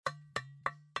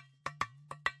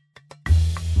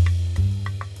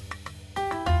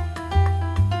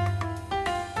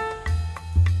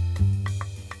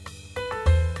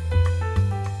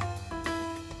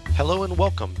Hello and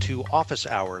welcome to Office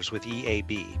Hours with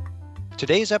EAB.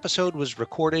 Today's episode was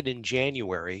recorded in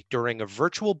January during a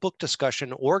virtual book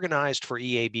discussion organized for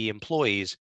EAB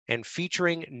employees and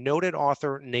featuring noted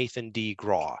author Nathan D.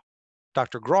 Graw.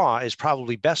 Dr. Graw is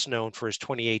probably best known for his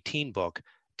 2018 book,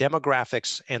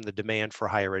 Demographics and the Demand for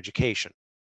Higher Education,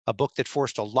 a book that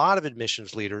forced a lot of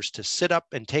admissions leaders to sit up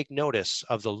and take notice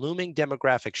of the looming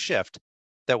demographic shift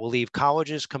that will leave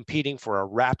colleges competing for a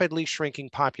rapidly shrinking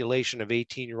population of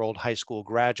 18-year-old high school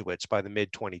graduates by the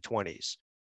mid-2020s.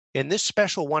 In this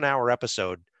special one-hour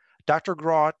episode, Dr.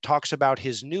 Graw talks about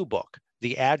his new book,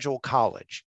 The Agile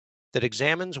College, that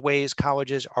examines ways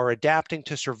colleges are adapting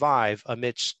to survive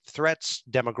amidst threats,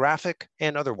 demographic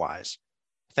and otherwise.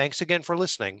 Thanks again for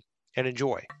listening and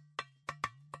enjoy.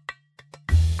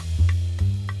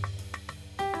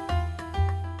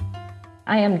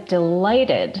 I am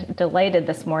delighted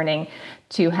this morning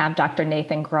to have Dr.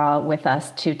 Nathan Graw with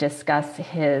us to discuss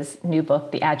his new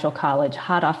book, The Agile College,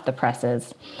 hot off the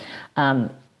presses.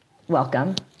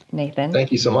 Welcome, Nathan.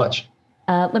 Thank you so much.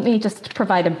 Let me just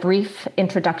provide a brief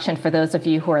introduction for those of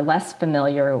you who are less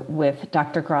familiar with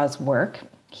Dr. Graw's work.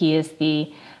 He is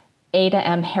the Ada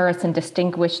M. Harrison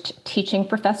Distinguished Teaching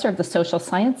Professor of the Social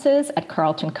Sciences at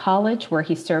Carleton College, where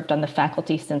he served on the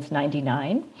faculty since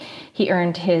 '99. He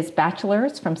earned his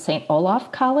bachelor's from St.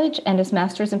 Olaf College and his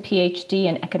master's and PhD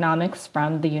in economics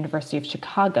from the University of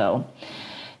Chicago.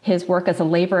 His work as a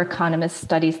labor economist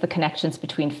studies the connections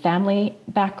between family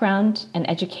background and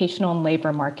educational and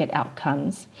labor market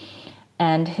outcomes.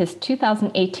 And his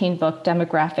 2018 book,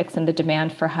 Demographics and the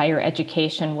Demand for Higher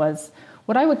Education, was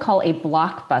what I would call a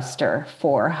blockbuster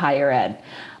for higher ed.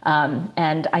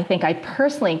 And I think I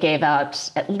personally gave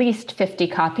out at least 50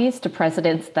 copies to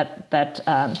presidents that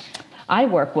I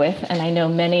work with. And I know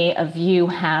many of you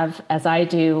have, as I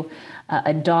do,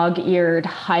 a dog-eared,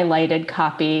 highlighted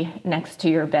copy next to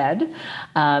your bed.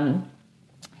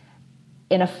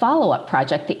 In a follow-up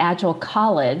project, the Agile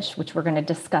College, which we're going to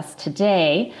discuss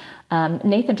today,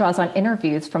 Nathan draws on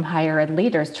interviews from higher ed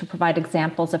leaders to provide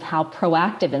examples of how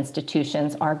proactive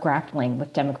institutions are grappling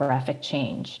with demographic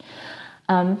change.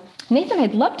 Nathan,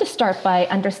 I'd love to start by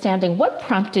understanding what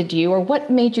prompted you or what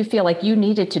made you feel like you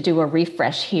needed to do a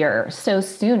refresh here so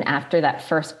soon after that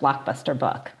first blockbuster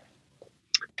book.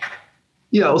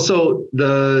 Yeah, well, so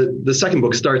the second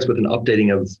book starts with an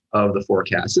updating of the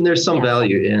forecast. And there's some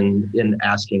value in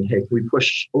asking, hey, can we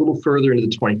push a little further into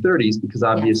the 2030s? Because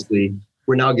obviously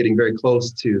we're now getting very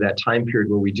close to that time period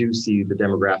where we do see the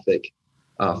demographic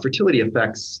fertility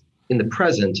effects in the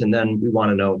present. And then we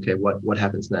want to know, okay, what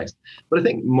happens next? But I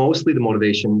think mostly the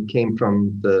motivation came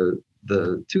from the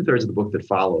 2/3 of the book that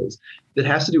follows that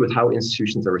has to do with how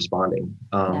institutions are responding.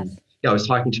 I was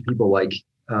talking to people like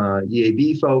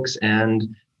EAB folks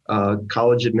and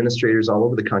college administrators all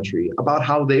over the country about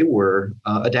how they were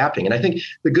adapting. And I think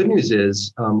the good news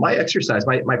is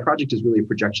my project is really a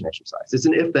projection exercise. It's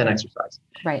an if-then exercise.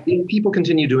 Right. If people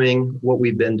continue doing what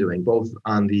we've been doing, both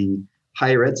on the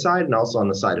higher ed side and also on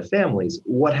the side of families,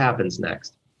 what happens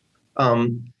next?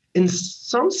 In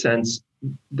some sense,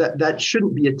 that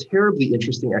shouldn't be a terribly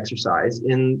interesting exercise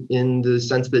in the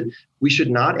sense that we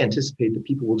should not anticipate that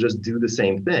people will just do the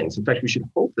same things. In fact, we should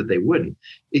hope that they wouldn't.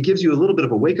 It gives you a little bit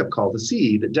of a wake-up call to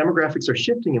see that demographics are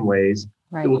shifting in ways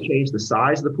that will change the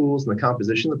size of the pools and the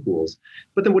composition of the pools.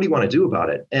 But then what do you want to do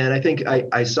about it? And I think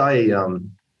I saw a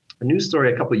news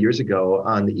story a couple of years ago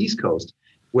on the East Coast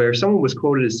where someone was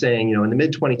quoted as saying, in the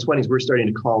mid-2020s, we're starting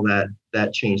to call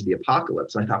that change the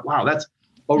apocalypse. And I thought, wow, that's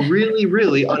a really,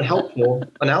 really unhelpful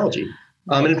analogy.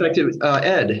 And in fact,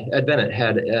 Ed Bennett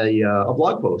had a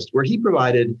blog post where he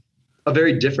provided a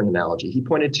very different analogy. He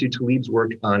pointed to Taleb's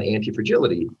work on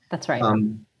anti-fragility. That's right.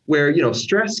 Where,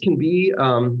 stress can be,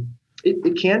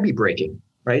 it can be breaking,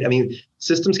 right? I mean,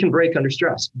 systems can break under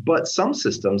stress, but some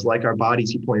systems, like our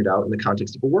bodies, he pointed out in the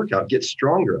context of a workout, get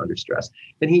stronger under stress.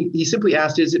 And he simply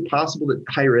asked, is it possible that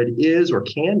higher ed is or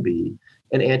can be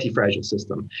an anti-fragile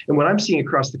system? And what I'm seeing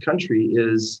across the country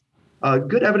is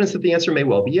good evidence that the answer may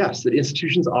well be yes, that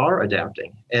institutions are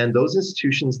adapting. And those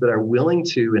institutions that are willing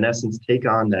to, in essence, take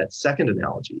on that second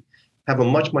analogy have a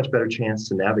much, much better chance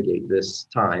to navigate this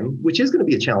time, which is going to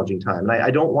be a challenging time. And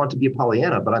I don't want to be a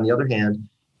Pollyanna, but on the other hand,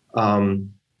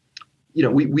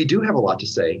 we do have a lot to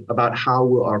say about how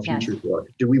will our futures look.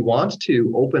 Do we want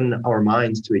to open our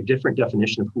minds to a different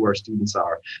definition of who our students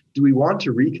are? Do we want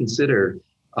to reconsider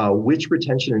which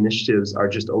retention initiatives are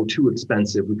just, too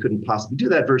expensive, we couldn't possibly do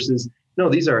that, versus, no,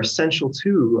 these are essential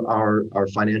to our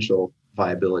financial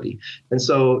viability. And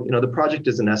so, the project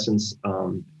is in essence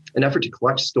an effort to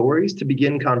collect stories to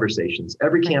begin conversations.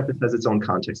 Every campus has its own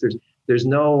context. There's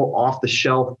no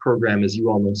off-the-shelf program, as you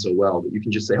all know so well, that you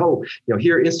can just say, oh,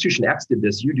 here institution X did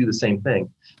this, you do the same thing.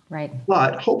 Right.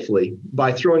 But hopefully,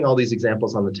 by throwing all these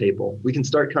examples on the table, we can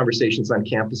start conversations on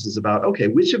campuses about, okay,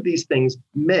 which of these things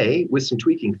may, with some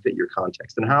tweaking, fit your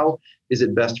context, and how is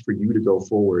it best for you to go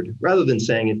forward, rather than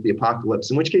saying it's the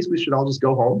apocalypse, in which case we should all just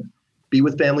go home, be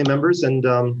with family members, and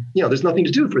there's nothing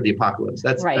to do for the apocalypse.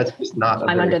 That's just not.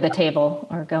 I'm under the table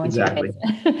or going exactly.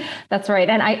 to. That's right,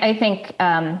 and I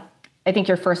think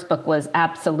your first book was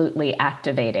absolutely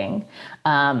activating,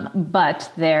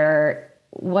 but there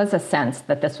was a sense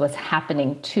that this was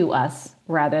happening to us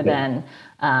rather than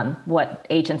what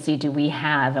agency do we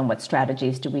have and what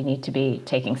strategies do we need to be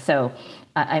taking. So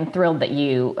I'm thrilled that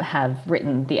you have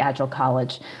written The Agile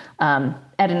College. Ed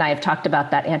and I have talked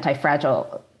about that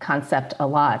anti-fragile concept a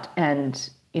lot. And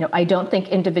I don't think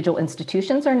individual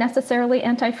institutions are necessarily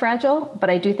anti-fragile, but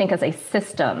I do think as a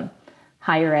system,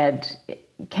 higher ed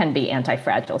can be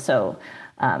anti-fragile. So,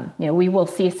 we will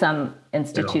see some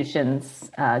institutions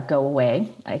go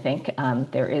away. I think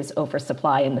there is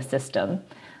oversupply in the system.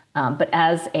 But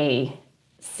as a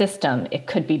system, it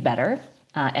could be better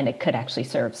and it could actually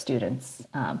serve students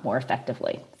more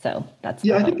effectively. So that's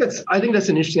I think that's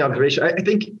an interesting observation. I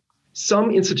think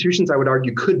some institutions, I would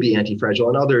argue, could be anti-fragile,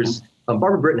 and others.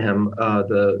 Barbara Brittingham,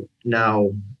 the now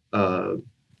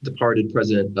departed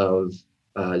president of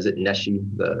is it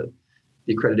NESHE, the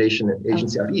accreditation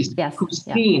agency out east, who's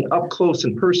seen up close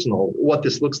and personal what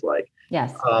this looks like.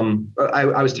 Yes.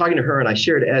 I was talking to her and I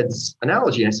shared Ed's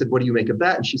analogy. And I said, what do you make of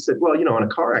that? And she said, well, in a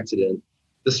car accident,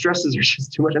 the stresses are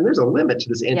just too much. And there's a limit to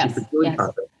this anti-fragility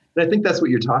concept. And I think that's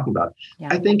what you're talking about. Yeah.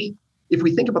 I think if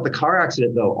we think about the car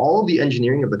accident, though, all of the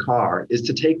engineering of the car is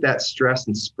to take that stress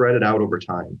and spread it out over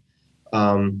time.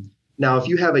 Now, if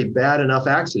you have a bad enough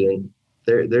accident,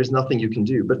 there's nothing you can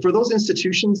do. But for those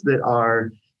institutions that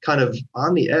are kind of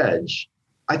on the edge,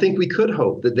 I think we could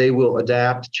hope that they will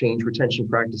adapt, change retention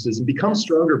practices, and become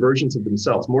stronger versions of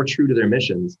themselves, more true to their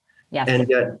missions. Yes. And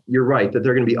yet, you're right that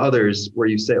there are going to be others where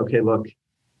you say, okay, look,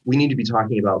 we need to be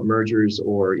talking about mergers,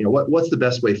 or what's the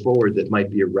best way forward that might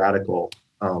be a radical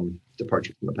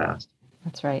departure from the past.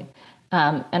 That's right.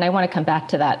 And I want to come back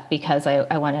to that because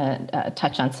I want to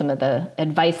touch on some of the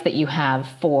advice that you have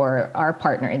for our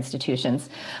partner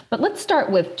institutions. But let's start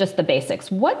with just the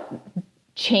basics. What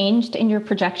changed in your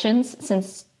projections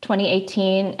since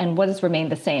 2018, and what has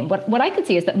remained the same? What I could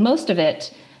see is that most of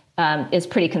it is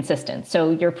pretty consistent.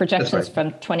 So your projections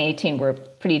from 2018 were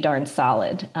pretty darn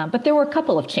solid, but there were a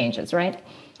couple of changes, right?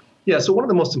 Yeah, so one of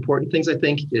the most important things I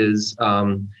think is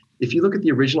if you look at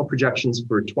the original projections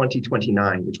for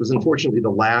 2029, which was unfortunately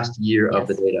the last year of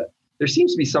the data, there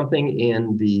seems to be something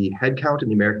in the headcount in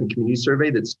the American Community Survey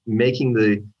that's making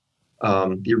the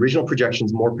original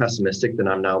projections more pessimistic than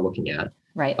I'm now looking at.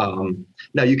 Right.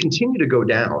 Now you continue to go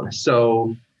down.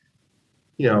 So,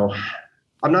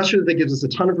 I'm not sure that gives us a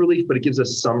ton of relief, but it gives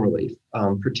us some relief,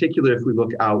 particularly if we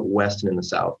look out west and in the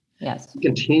south. Yes. We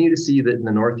continue to see that in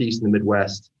the Northeast and the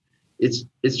Midwest, it's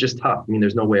just tough. I mean,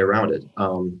 there's no way around it.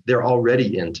 They're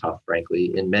already in tough,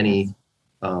 frankly, in many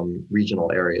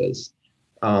regional areas.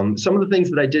 Some of the things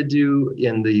that I did do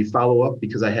in the follow-up,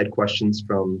 because I had questions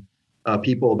from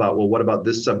people about, well, what about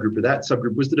this subgroup or that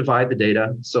subgroup, was to divide the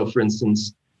data. So for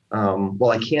instance, while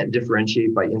I can't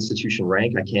differentiate by institution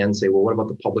rank, I can say, well, what about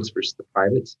the publics versus the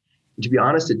privates? And to be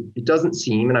honest, it doesn't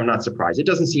seem, and I'm not surprised, it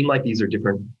doesn't seem like these are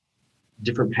different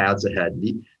paths ahead.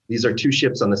 These are two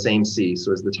ships on the same sea.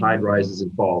 So as the tide rises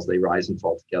and falls, they rise and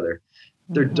fall together.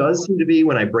 Mm-hmm. There does seem to be,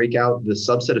 when I break out the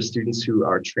subset of students who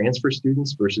are transfer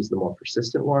students versus the more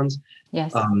persistent ones,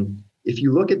 yes. If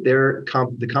you look at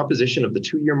the composition of the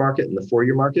 2-year market and the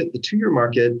 4-year market, the 2-year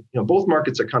market, both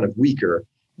markets are kind of weaker.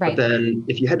 Right. But then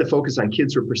if you had to focus on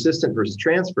kids who are persistent versus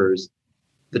transfers,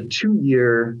 the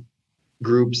 2-year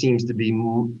group seems to be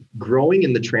growing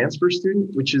in the transfer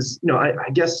student, which is,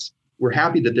 I guess we're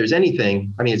happy that there's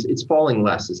anything. I mean, it's falling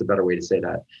less is a better way to say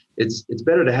that. It's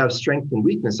better to have strength and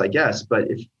weakness, I guess. But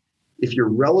if your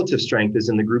relative strength is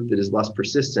in the group that is less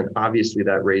persistent, obviously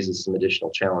that raises some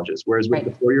additional challenges. Whereas with the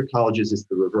 4-year colleges, it's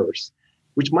the reverse,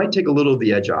 which might take a little of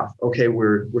the edge off. Okay,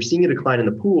 we're seeing a decline in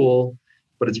the pool,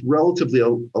 but it's relatively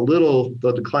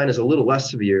the decline is a little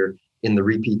less severe in the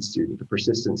repeat student, the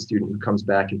persistent student who comes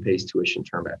back and pays tuition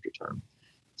term after term.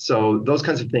 So those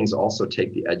kinds of things also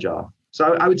take the edge off.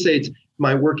 So I would say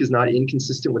my work is not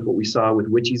inconsistent with what we saw with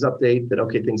WICHE's update, that,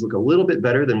 okay, things look a little bit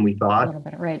better than we thought. A little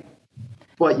bit, right.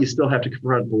 But you still have to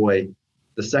confront,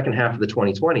 the second half of the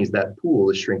 2020s, that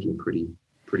pool is shrinking pretty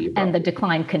abruptly. And the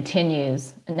decline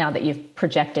continues now that you've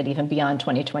projected even beyond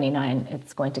 2029.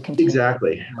 It's going to continue.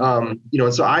 Exactly. And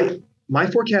so My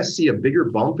forecasts see a bigger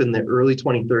bump in the early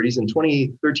 2030s. In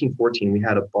 2013-14, we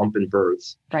had a bump in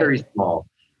births, very small.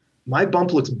 My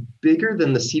bump looks bigger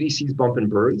than the CDC's bump in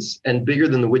births and bigger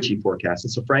than the WICHE forecast.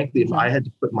 And so frankly, if I had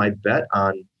to put my bet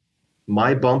on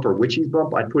my bump or WICHE's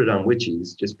bump, I'd put it on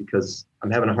WICHE's, just because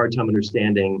I'm having a hard time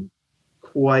understanding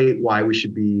quite why we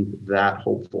should be that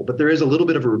hopeful. But there is a little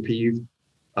bit of a reprieve,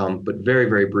 but very,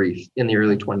 very brief in the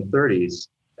early 2030s.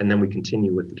 And then we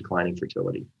continue with the declining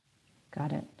fertility.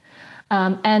 Got it.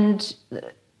 And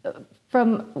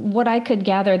from what I could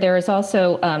gather, there is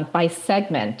also, by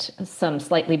segment, some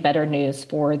slightly better news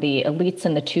for the elites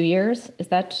in the 2 years. Is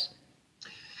that?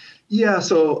 Yeah,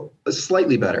 so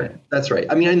slightly better. That's right.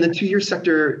 I mean, in the 2-year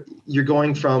sector, you're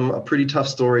going from a pretty tough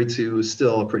story to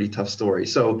still a pretty tough story.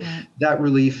 So that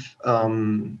relief,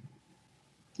 every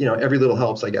little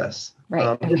helps, I guess.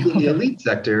 Right. In the elite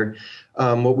sector,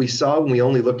 what we saw when we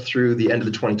only looked through the end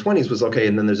of the 2020s was, okay,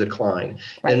 and then there's a decline.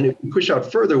 Right. And if we push out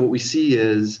further, what we see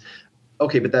is,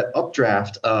 okay, but that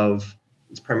updraft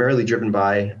it's primarily driven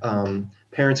by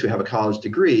parents who have a college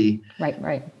degree.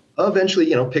 Right.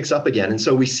 Eventually, picks up again. And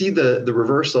so we see the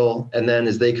reversal, and then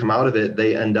as they come out of it,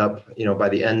 they end up, by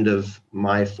the end of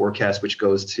my forecast, which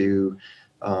goes to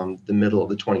the middle of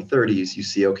the 2030s, you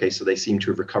see, okay, so they seem to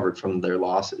have recovered from their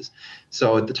losses.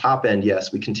 So at the top end,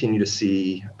 yes, we continue to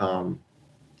see,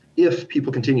 if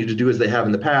people continue to do as they have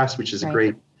in the past, which is a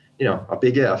great, a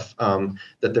big if,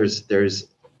 that there's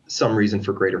some reason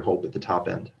for greater hope at the top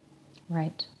end.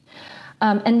 Right.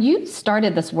 And you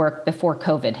started this work before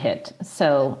COVID hit.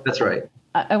 So that's right.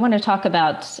 I want to talk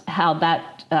about how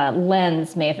that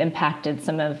lens may have impacted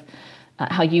some of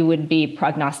how you would be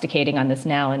prognosticating on this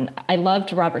now. And I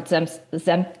loved Robert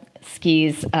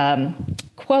Zemsky's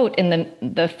quote in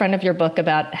the front of your book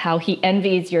about how he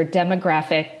envies your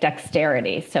demographic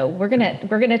dexterity. So we're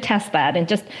gonna test that and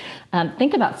just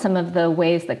think about some of the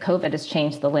ways that COVID has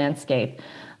changed the landscape.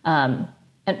 And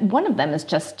one of them is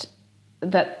just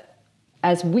that,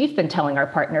 as we've been telling our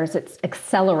partners, it's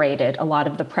accelerated a lot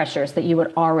of the pressures that you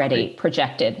had already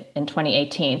projected in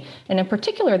 2018. And in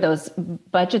particular, those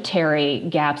budgetary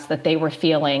gaps that they were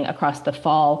feeling across the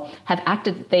fall have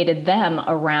activated them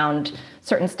around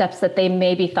certain steps that they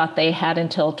maybe thought they had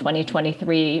until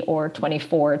 2023 or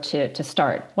 24 to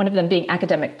start. One of them being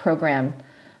academic program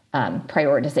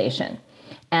prioritization.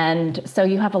 And so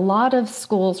you have a lot of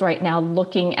schools right now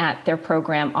looking at their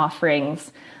program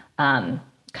offerings,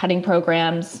 cutting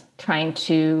programs, trying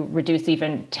to reduce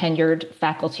even tenured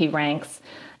faculty ranks.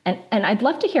 And I'd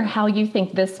love to hear how you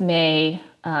think this may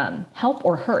help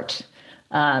or hurt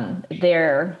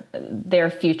their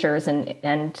futures,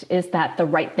 and is that the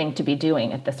right thing to be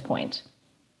doing at this point?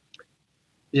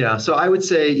 Yeah, so I would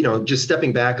say, just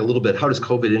stepping back a little bit, how does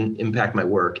COVID impact my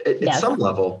work? At some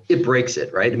level, it breaks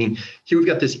it, right? I mean, here we've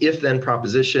got this if-then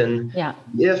proposition. Yeah.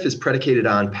 If is predicated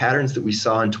on patterns that we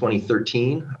saw in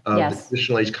 2013 of the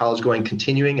traditional age college going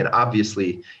continuing. And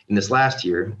obviously, in this last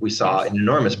year, we saw an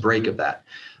enormous break of that.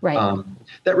 Right.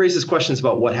 That raises questions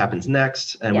about what happens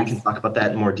next. And we can talk about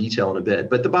that in more detail in a bit.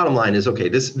 But the bottom line is, okay,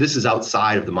 this is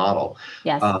outside of the model.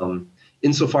 Yes.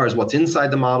 Insofar as what's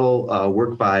inside the model,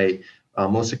 work by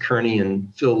Melissa Kearney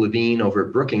and Phil Levine over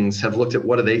at Brookings have looked at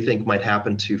what do they think might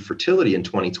happen to fertility in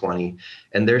 2020.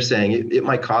 And they're saying it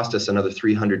might cost us another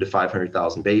 300 to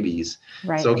 500,000 babies.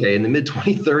 Right. So, okay, in the mid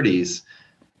 2030s,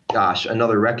 gosh,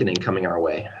 another reckoning coming our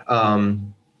way.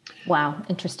 Wow,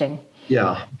 interesting.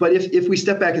 Yeah, but if we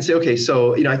step back and say, okay,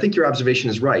 so, I think your observation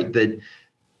is right, that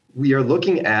we are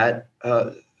looking at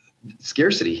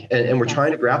scarcity, and we're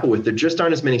trying to grapple with. There just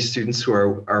aren't as many students who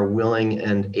are willing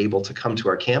and able to come to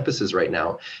our campuses right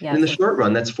now. Yes. In the short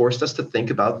run, that's forced us to think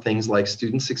about things like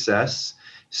student success,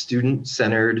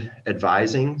 student-centered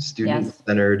advising,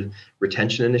 student-centered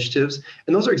retention initiatives.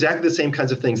 And those are exactly the same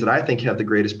kinds of things that I think have the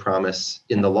greatest promise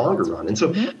in the longer run. And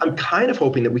so I'm kind of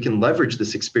hoping that we can leverage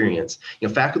this experience.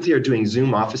 Faculty are doing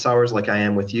Zoom office hours like I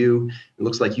am with you. It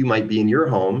looks like you might be in your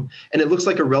home, and it looks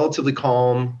like a relatively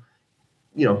calm,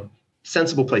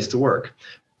 sensible place to work.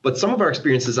 But some of our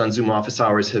experiences on Zoom office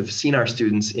hours have seen our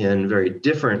students in very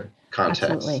different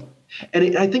contexts. Absolutely.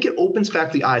 And I think it opens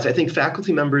faculty eyes. I think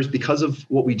faculty members, because of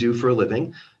what we do for a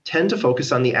living, tend to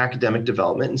focus on the academic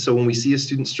development. And so when we see a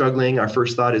student struggling, our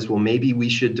first thought is, well, maybe we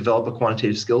should develop a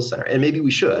quantitative skills center. And maybe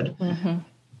we should.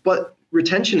 But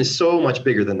retention is so much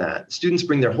bigger than that. Students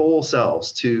bring their whole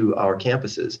selves to our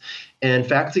campuses. And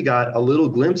faculty got a little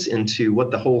glimpse into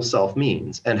what the whole self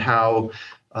means and how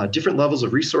different levels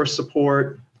of resource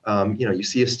support. You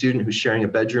see a student who's sharing a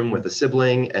bedroom with a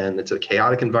sibling and it's a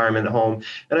chaotic environment at home.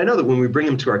 And I know that when we bring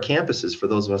them to our campuses, for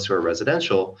those of us who are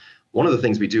residential, one of the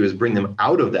things we do is bring them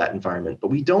out of that environment, but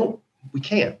we don't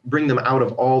can't bring them out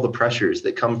of all the pressures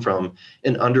that come from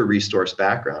an under-resourced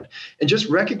background. And just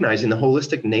recognizing the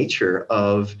holistic nature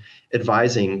of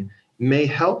advising may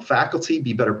help faculty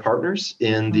be better partners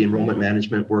in the enrollment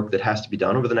management work that has to be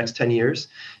done over the next 10 years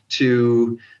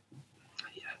to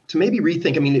maybe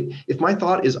rethink. I mean, if my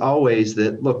thought is always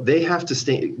that, look, they have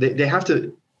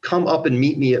to come up and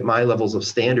meet me at my levels of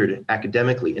standard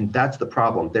academically, and that's the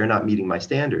problem. They're not meeting my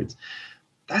standards.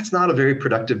 That's not a very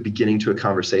productive beginning to a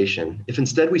conversation. If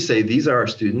instead we say, these are our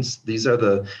students, these are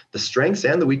the strengths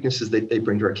and the weaknesses that they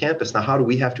bring to our campus. Now, how do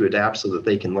we have to adapt so that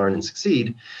they can learn and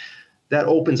succeed? That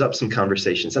opens up some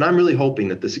conversations. And I'm really hoping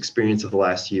that this experience of the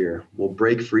last year will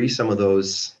break free some of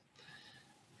those,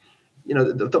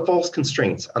 the false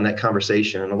constraints on that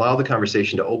conversation and allow the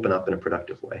conversation to open up in a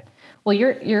productive way. Well,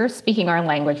 you're speaking our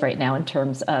language right now in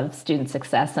terms of student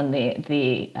success and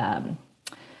the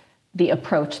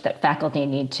approach that faculty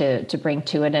need to bring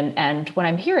to it. And what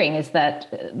I'm hearing is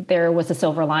that there was a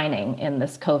silver lining in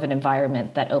this COVID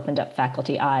environment that opened up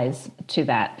faculty eyes to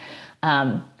that.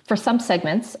 For some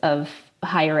segments of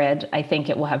higher ed, I think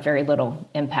it will have very little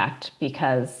impact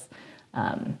because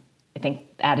I think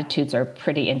attitudes are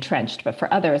pretty entrenched. But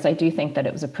for others, I do think that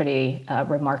it was a pretty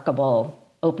remarkable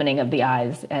opening of the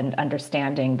eyes and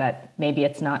understanding that maybe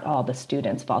it's not all the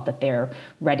students' fault, that their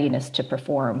readiness to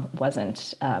perform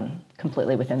wasn't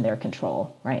completely within their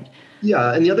control, right?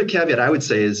 Yeah, and the other caveat I would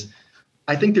say is,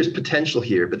 I think there's potential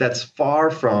here, but that's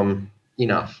far from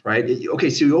enough, right? Okay,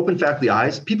 so you open faculty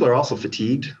eyes, people are also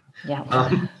fatigued.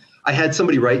 Yeah. I had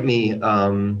somebody write me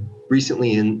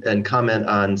recently and comment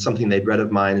on something they'd read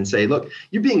of mine and say, look,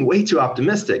 you're being way too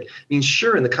optimistic. I mean,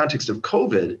 sure, in the context of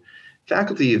COVID,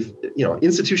 faculty,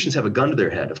 institutions have a gun to their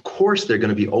head. Of course, they're going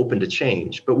to be open to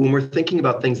change. But when we're thinking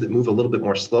about things that move a little bit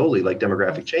more slowly, like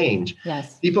demographic change,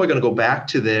 yes, people are going to go back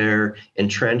to their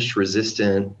entrenched,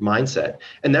 resistant mindset.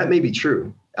 And that may be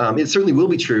true. It certainly will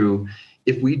be true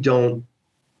if we don't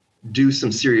do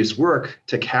some serious work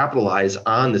to capitalize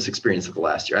on this experience of the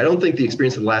last year. I don't think the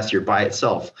experience of the last year by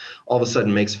itself all of a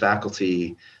sudden makes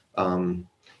faculty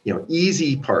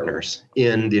easy partners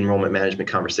in the enrollment management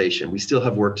conversation. We still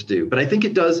have work to do, but I think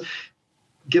it does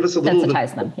give us a little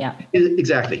sensitize them. Yeah,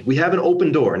 exactly. We have an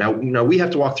open door. Now we have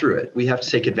to walk through it. We have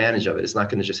to take advantage of it. It's not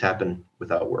going to just happen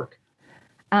without work.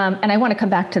 And I want to come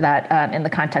back to that in the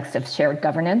context of shared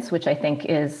governance, which I think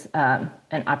is an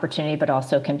opportunity, but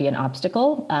also can be an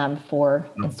obstacle for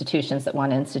institutions that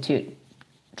want to institute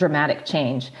dramatic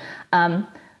change.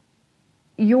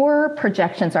 Your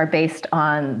projections are based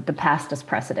on the past as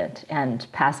precedent and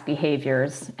past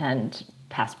behaviors and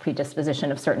past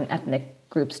predisposition of certain ethnic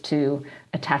groups to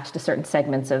attach to certain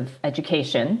segments of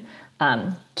education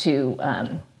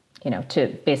to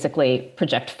basically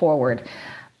project forward.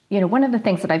 One of the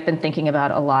things that I've been thinking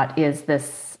about a lot is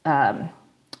this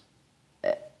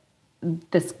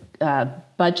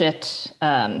budget,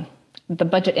 the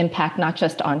budget impact, not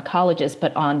just on colleges,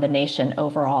 but on the nation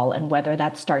overall, and whether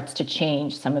that starts to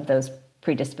change some of those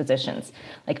predispositions.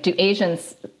 Like, do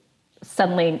Asians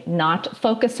suddenly not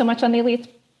focus so much on the elites?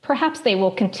 Perhaps they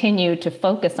will continue to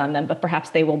focus on them, but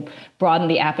perhaps they will broaden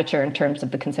the aperture in terms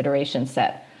of the consideration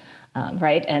set.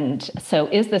 Right. And so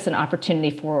is this an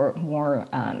opportunity for more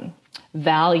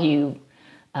value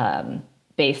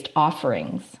based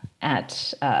offerings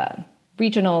at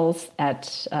regionals,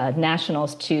 at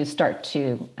nationals to start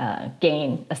to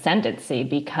gain ascendancy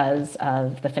because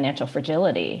of the financial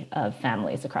fragility of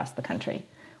families across the country?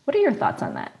 What are your thoughts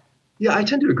on that? Yeah, I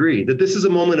tend to agree that this is a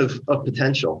moment of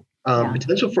potential.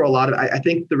 Potential for a lot of, I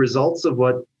think the results of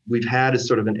what we've had is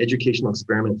sort of an educational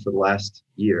experiment for the last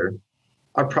year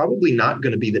are probably not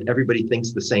going to be that everybody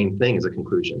thinks the same thing as a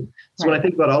conclusion. So When I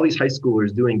think about all these high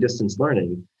schoolers doing distance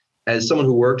learning, as someone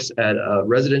who works at a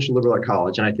residential liberal art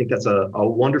college, and I think that's a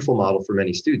wonderful model for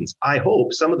many students, I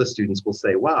hope some of the students will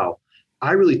say, wow,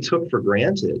 I really took for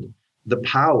granted the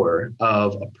power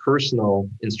of a personal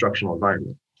instructional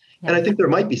environment. Yeah. And I think there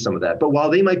might be some of that. But while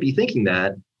they might be thinking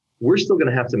that, we're still going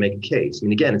to have to make a case. I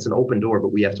mean, again, it's an open door, but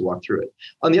we have to walk through it.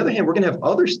 On the other hand, we're going to have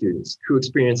other students who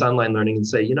experience online learning and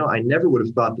say, I never would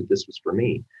have thought that this was for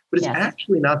me, but it's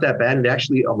actually not that bad. And it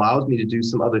actually allows me to do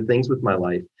some other things with my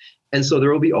life. And so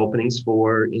there will be openings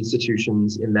for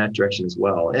institutions in that direction as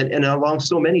well. And along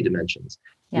so many dimensions,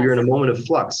 we're in a moment of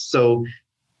flux. So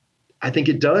I think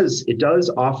it does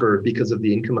offer, because of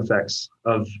the income effects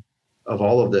of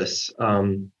all of this,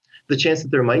 the chance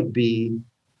that there might be,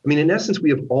 in essence,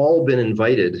 we have all been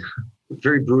invited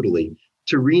very brutally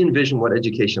to re-envision what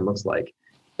education looks like.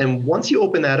 And once you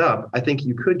open that up, I think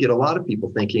you could get a lot of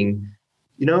people thinking,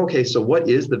 okay, so what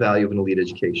is the value of an elite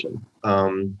education?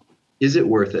 Is it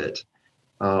worth it?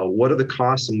 What are the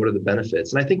costs and what are the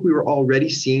benefits? And I think we were already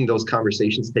seeing those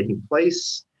conversations taking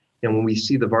place. And when we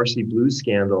see the Varsity Blues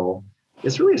scandal,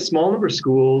 it's really a small number of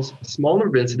schools, a small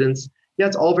number of incidents. Yeah,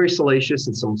 it's all very salacious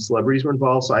and some celebrities were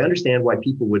involved. So I understand why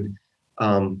people would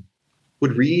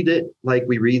read it like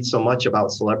we read so much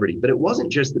about celebrity. But it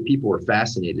wasn't just that people were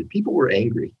fascinated. People were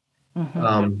angry.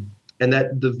 Mm-hmm. And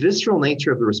that the visceral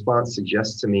nature of the response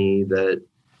suggests to me that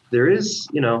there is,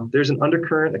 there's an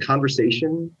undercurrent, a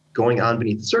conversation going on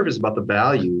beneath the surface about the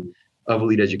value of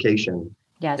elite education.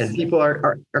 Yes. And people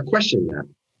are questioning that.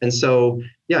 And so,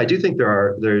 yeah, I do think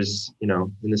there's,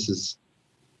 and this is,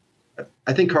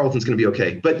 I think Carleton's going to be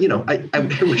okay. But, I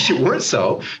wish it weren't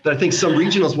so, that I think some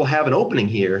regionals will have an opening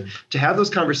here to have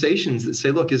those conversations that say,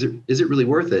 look, is it really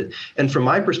worth it? And from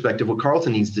my perspective, what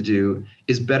Carleton needs to do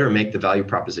is better make the value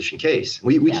proposition case.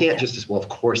 We can't just, well, of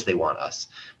course they want us.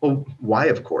 Well, why,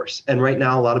 of course? And right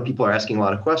now, a lot of people are asking a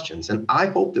lot of questions. And I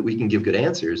hope that we can give good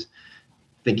answers,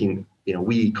 thinking,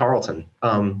 we, Carleton.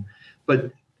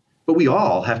 But we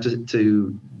all have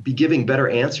to be giving better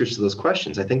answers to those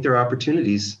questions. I think there are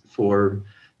opportunities for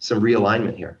some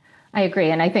realignment here. I agree.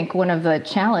 And I think one of the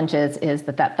challenges is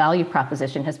that value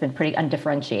proposition has been pretty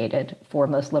undifferentiated for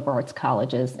most liberal arts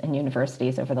colleges and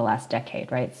universities over the last decade,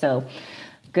 right? So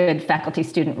good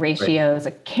faculty-student ratios,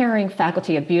 right. A caring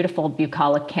faculty, a beautiful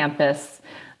bucolic campus,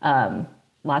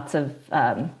 lots of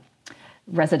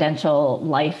residential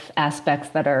life aspects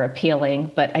that are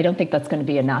appealing, but I don't think that's going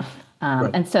to be enough.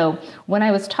 Right. And so when I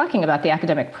was talking about the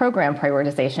academic program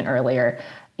prioritization earlier,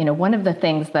 one of the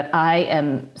things that I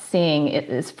am seeing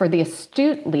is for the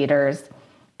astute leaders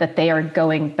that they are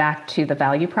going back to the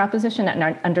value proposition and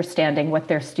are understanding what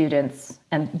their students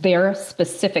and their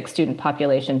specific student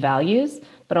population values,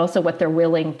 but also what they're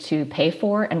willing to pay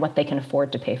for and what they can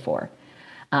afford to pay for.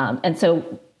 And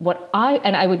so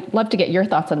I would love to get your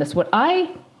thoughts on this. What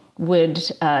I would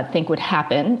think would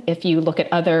happen if you look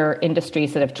at other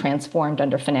industries that have transformed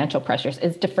under financial pressures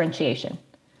is differentiation.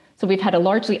 So we've had a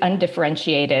largely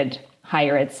undifferentiated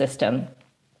higher ed system.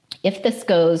 If this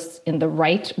goes in the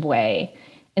right way,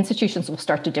 institutions will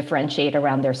start to differentiate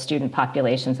around their student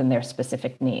populations and their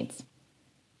specific needs.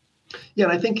 Yeah,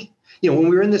 and I think, when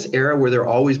we were in this era where there are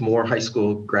always more high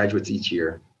school graduates each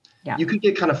year, you could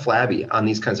get kind of flabby on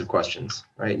these kinds of questions,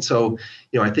 right? And so,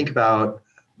 I think about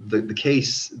the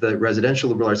case that residential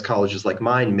liberal arts colleges like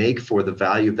mine make for the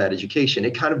value of that education.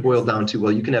 It kind of boiled down to,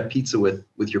 well, you can have pizza with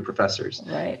your professors.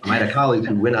 Right. I had a colleague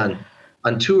who went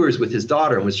on tours with his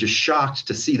daughter and was just shocked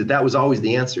to see that was always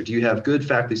the answer. Do you have good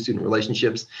faculty-student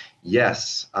relationships?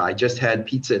 Yes. I just had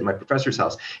pizza at my professor's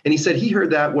house. And he said he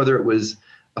heard that whether it was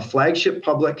a flagship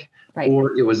public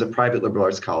or it was a private liberal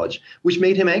arts college, which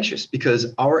made him anxious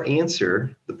because our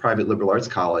answer, the private liberal arts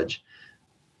college,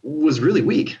 was really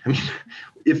weak. I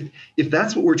mean, if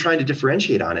that's what we're trying to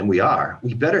differentiate on, and we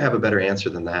better have a better answer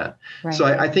than that. Right. So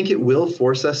I think it will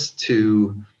force us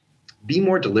to be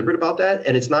more deliberate about that.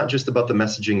 And it's not just about the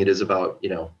messaging. It is about,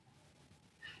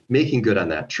 making good on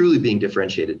that, truly being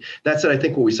differentiated. That said, I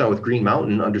think what we saw with Green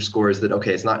Mountain underscores that,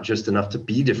 okay, it's not just enough to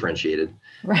be differentiated.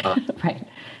 Right, right.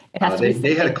 It has to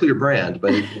they had a clear brand,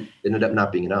 but it ended up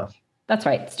not being enough. That's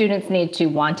right. Students need to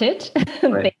want it.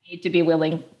 Right. They need to be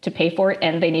willing to pay for it,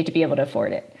 and they need to be able to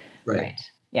afford it. Right.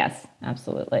 Yes,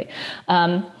 absolutely.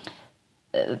 One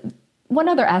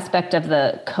other aspect of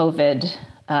the COVID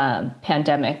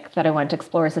pandemic that I want to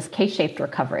explore is this K-shaped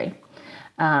recovery.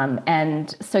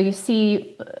 And so you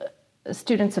see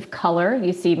students of color,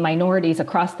 you see minorities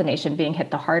across the nation being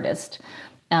hit the hardest.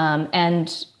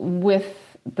 And with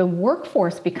the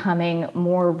workforce becoming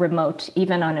more remote,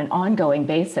 even on an ongoing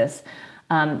basis,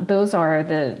 those are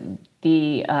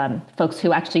the folks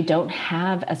who actually don't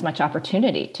have as much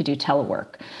opportunity to do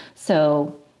telework.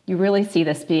 So you really see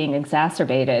this being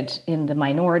exacerbated in the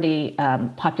minority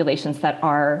populations that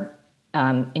are,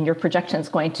 in your projections,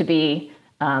 going to be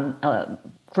a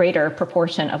greater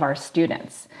proportion of our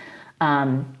students.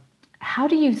 How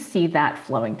do you see that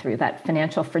flowing through, that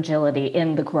financial fragility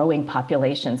in the growing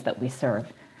populations that we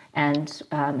serve? And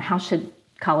how should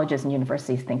colleges and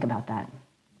universities think about that?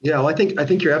 Yeah, well, I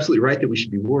think you're absolutely right that we should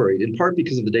be worried, in part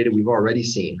because of the data we've already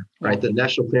seen, right? The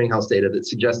National Clearinghouse data that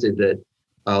suggested that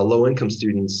low-income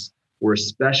students were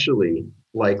especially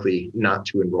likely not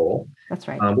to enroll. That's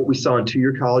right. What we saw in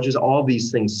two-year colleges, all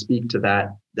these things speak to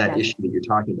that issue that you're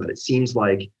talking about. It seems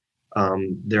like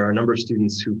there are a number of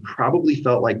students who probably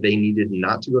felt like they needed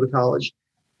not to go to college.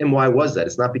 And why was that?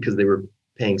 It's not because they were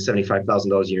paying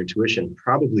 $75,000 a year in tuition.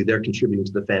 Probably they're contributing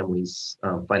to the family's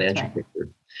financial picture.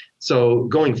 So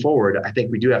going forward, I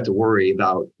think we do have to worry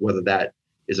about whether that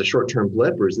is a short-term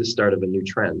blip or is this start of a new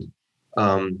trend.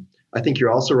 I think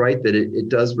you're also right that it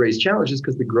does raise challenges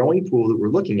because the growing pool that we're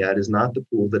looking at is not the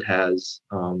pool that has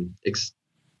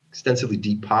extensively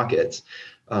deep pockets.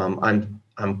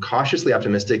 I'm cautiously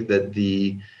optimistic that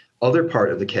the other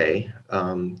part of the K,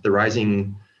 the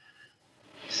rising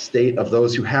state of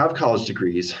those who have college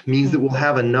degrees, means that we'll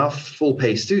have enough full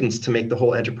pay students to make the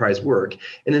whole enterprise work.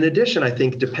 And in addition, I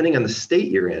think depending on the state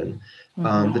you're in,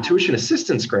 the tuition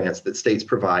assistance grants that states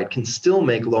provide can still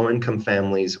make low income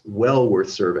families well worth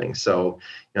serving. So,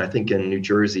 I think in New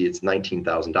Jersey, it's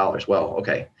 $19,000. Well,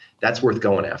 okay, that's worth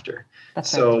going after.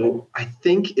 So I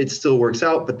think it still works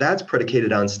out, but that's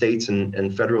predicated on states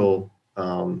and federal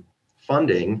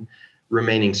funding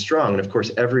remaining strong. And of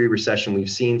course, every recession we've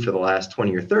seen for the last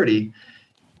 20 or 30,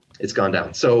 it's gone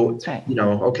down. So,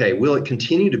 okay, will it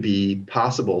continue to be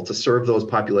possible to serve those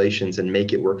populations and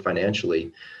make it work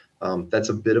financially? That's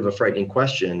a bit of a frightening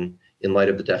question in light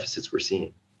of the deficits we're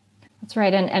seeing. That's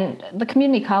right. And the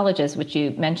community colleges, which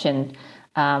you mentioned,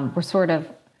 were sort of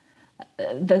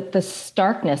the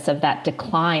starkness of that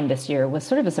decline this year was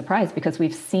sort of a surprise because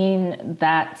we've seen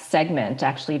that segment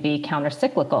actually be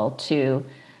countercyclical to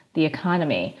the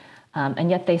economy.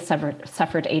 And yet they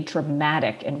suffered a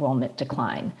dramatic enrollment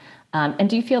decline. And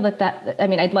do you feel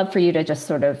I'd love for you to just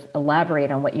sort of elaborate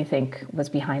on what you think was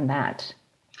behind that.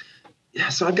 Yeah,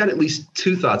 so I've got at least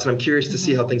two thoughts, and I'm curious to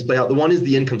see how things play out. The one is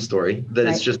the income story, that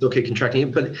it's just, okay,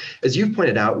 contracting. But as you've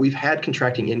pointed out, we've had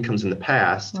contracting incomes in the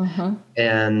past,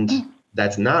 and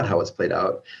that's not how it's played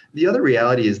out. The other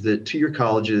reality is that two-year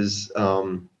colleges,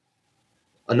 a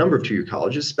number of two-year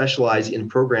colleges specialize in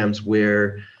programs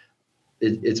where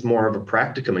it's more of a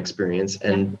practicum experience,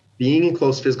 and being in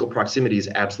close physical proximity is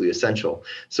absolutely essential.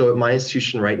 So at my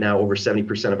institution right now, over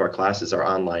 70% of our classes are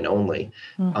online only.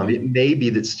 It may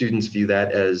be that students view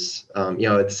that as, at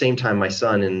the same time, my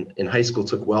son in high school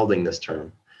took welding this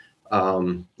term.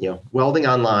 Welding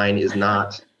online is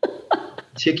not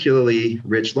particularly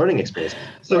rich learning experience.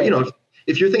 So,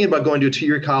 if you're thinking about going to a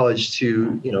two-year college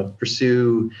to,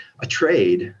 pursue a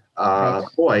trade,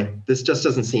 boy, this just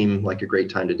doesn't seem like a great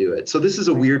time to do it. So this is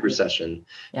a weird recession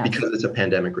because it's a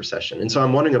pandemic recession. And so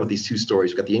I'm wondering about these two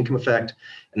stories. We've got the income effect,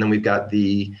 and then we've got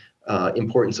the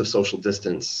importance of social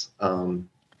distance. And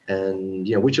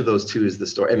which of those two is the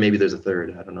story? And maybe there's a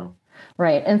third, I don't know.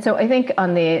 Right. And so I think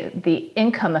on the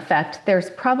income effect,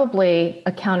 there's probably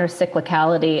a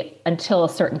counter-cyclicality until a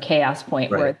certain chaos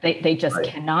point where they just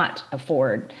cannot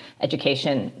afford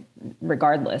education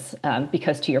regardless,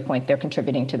 because to your point, they're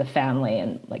contributing to the family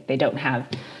and they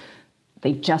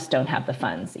just don't have the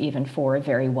funds even for a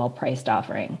very well-priced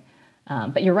offering.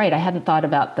 But you're right. I hadn't thought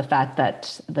about the fact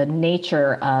that the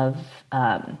nature of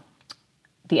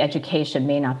the education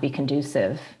may not be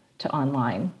conducive to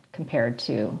online compared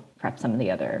to perhaps some of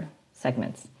the other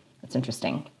segments. That's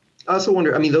interesting. I also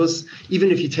wonder, those,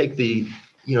 even if you take the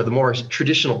more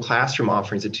traditional classroom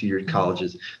offerings at two-year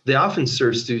colleges, they often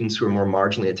serve students who are more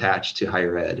marginally attached to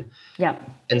higher ed. Yeah.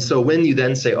 And so when you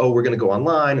then say, we're going to go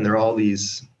online, and there are all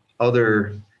these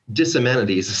other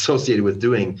disamenities associated with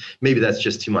doing, maybe that's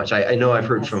just too much. I know I've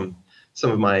heard from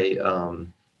some of my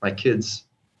my kids'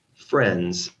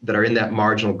 friends that are in that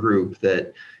marginal group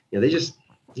that, they just,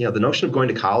 the notion of going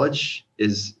to college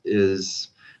is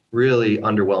really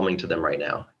underwhelming to them right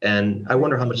now. And I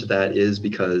wonder how much of that is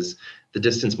because the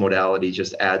distance modality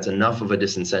just adds enough of a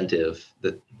disincentive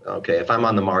that, okay, if I'm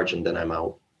on the margin, then I'm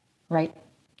out. Right.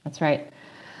 That's right.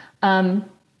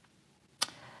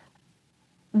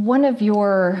 One of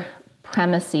your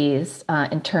premises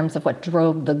in terms of what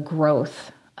drove the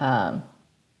growth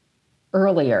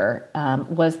earlier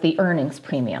was the earnings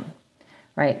premium,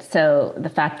 right? So the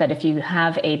fact that if you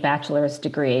have a bachelor's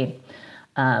degree,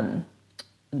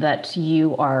 that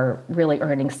you are really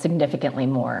earning significantly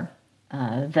more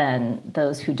than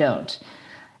those who don't.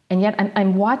 And yet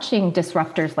I'm watching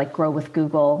disruptors like Grow with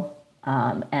Google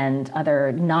and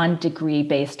other non-degree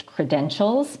based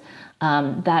credentials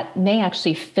that may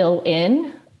actually fill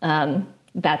in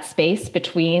that space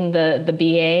between the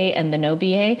BA and the no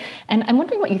BA. And I'm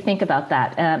wondering what you think about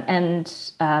that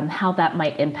and how that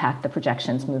might impact the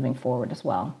projections moving forward as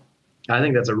well. I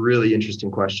think that's a really interesting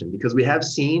question because we have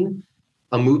seen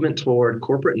a movement toward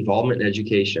corporate involvement in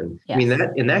education. Yes.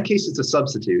 That in that case, it's a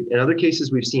substitute. In other cases,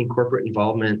 we've seen corporate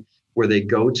involvement where they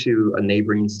go to a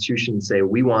neighboring institution and say,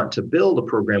 we want to build a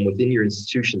program within your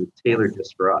institution tailored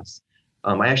just for us.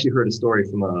 I actually heard a story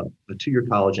from a two-year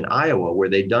college in Iowa where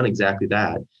they'd done exactly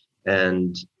that.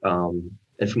 And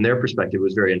from their perspective, it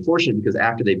was very unfortunate because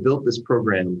after they built this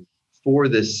program for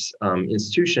this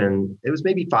institution, it was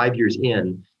maybe 5 years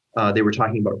in, they were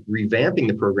talking about revamping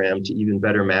the program to even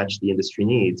better match the industry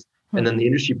needs. And then the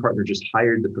industry partner just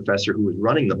hired the professor who was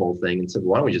running the whole thing and said,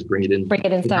 why don't we just bring it in? Bring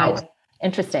it inside. In-house?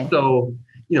 Interesting. So,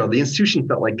 the institution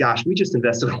felt like, gosh, we just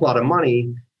invested a lot of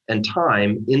money and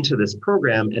time into this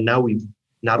program. And now we've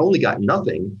not only got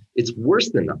nothing, it's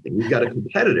worse than nothing. We've got a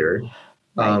competitor.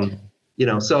 Right.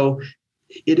 So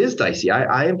it is dicey.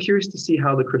 I am curious to see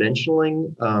how the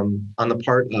credentialing on the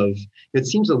part of, it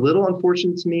seems a little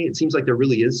unfortunate to me. It seems like there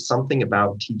really is something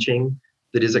about teaching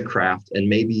that is a craft, and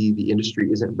maybe the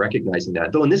industry isn't recognizing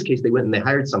that. Though in this case, they went and they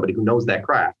hired somebody who knows that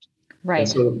craft. Right. And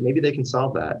so maybe they can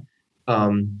solve that.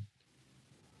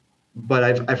 But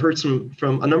I've heard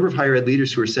from a number of higher ed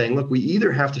leaders who are saying, look, we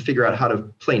either have to figure out how to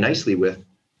play nicely with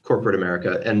corporate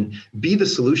America and be the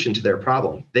solution to their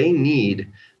problem. They need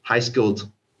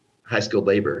high-skilled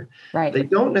labor. Right. They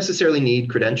don't necessarily need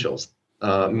credentials,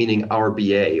 meaning our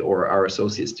BA or our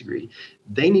associate's degree.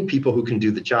 They need people who can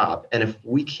do the job. And if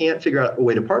we can't figure out a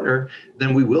way to partner,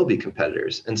 then we will be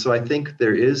competitors. And so I think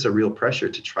there is a real pressure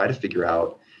to try to figure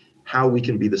out how we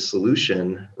can be the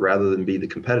solution rather than be the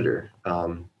competitor.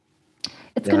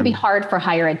 It's going to be hard for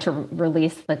higher ed to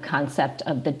release the concept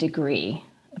of the degree,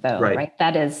 though, right?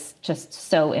 That is just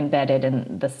so embedded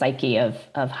in the psyche of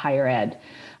higher ed.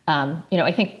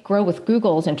 I think Grow with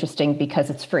Google is interesting because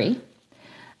it's free.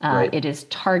 It is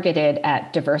targeted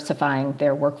at diversifying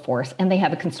their workforce, and they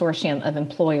have a consortium of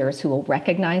employers who will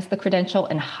recognize the credential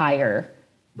and hire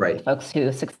folks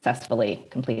who successfully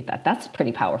complete that. That's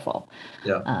pretty powerful.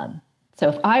 Yeah. So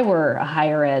if I were a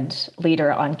higher ed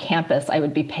leader on campus, I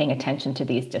would be paying attention to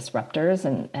these disruptors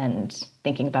and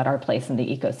thinking about our place in the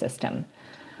ecosystem.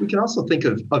 We can also think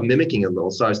of mimicking a little.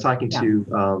 So I was talking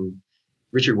to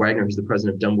Richard Wagner, who's the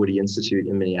president of Dunwoody Institute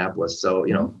in Minneapolis. So,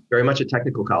 very much a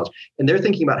technical college. And they're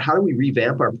thinking about how do we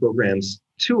revamp our programs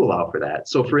to allow for that.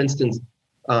 So for instance,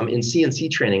 in CNC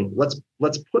training, let's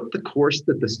put the course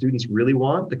that the students really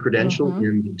want, the credential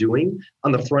in doing,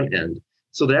 on the front end.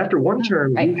 So that after one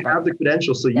term, you have the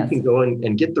credential so you can go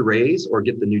and get the raise or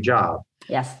get the new job.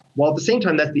 Yes. While at the same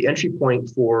time, that's the entry point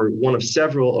for one of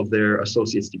several of their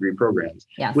associate's degree programs.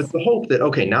 Yes. With the hope that,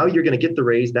 okay, now you're going to get the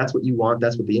raise. That's what you want.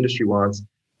 That's what the industry wants.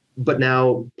 But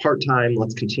now part-time,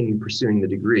 let's continue pursuing the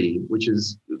degree, which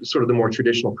is sort of the more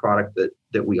traditional product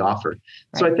that we offer. Right.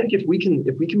 So I think if we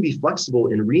can be flexible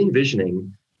in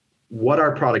re-envisioning what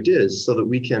our product is so that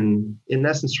we can, in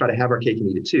essence, try to have our cake and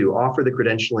eat it too, offer the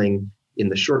credentialing in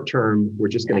the short term, we're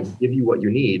just going to give you what you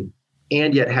need,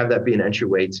 and yet have that be an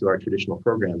entryway to our traditional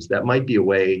programs. That might be a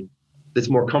way that's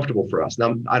more comfortable for us.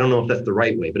 Now, I don't know if that's the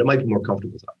right way, but it might be more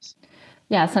comfortable to us.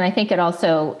 Yes, and I think it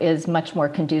also is much more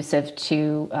conducive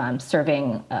to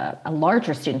serving a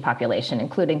larger student population,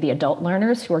 including the adult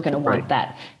learners who are going to want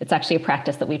that. It's actually a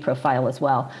practice that we profile as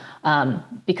well,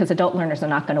 because adult learners are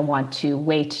not going to want to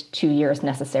wait 2 years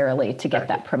necessarily to get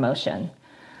that promotion.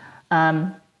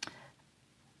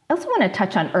 I also want to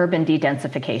touch on urban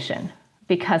de-densification,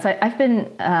 because I've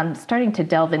been starting to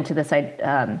delve into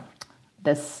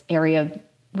this area of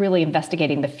really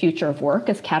investigating the future of work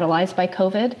as catalyzed by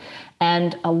COVID.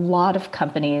 And a lot of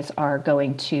companies are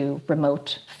going to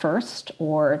remote first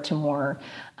or to more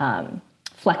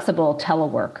flexible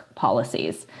telework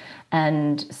policies.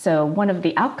 And so one of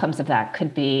the outcomes of that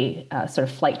could be sort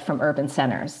of flight from urban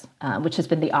centers, which has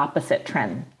been the opposite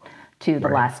trend to the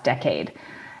last decade.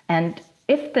 And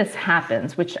if this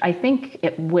happens, which I think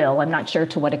it will, I'm not sure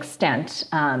to what extent,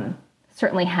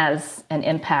 certainly has an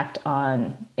impact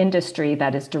on industry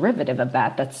that is derivative of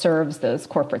that serves those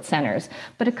corporate centers.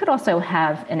 But it could also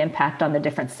have an impact on the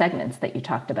different segments that you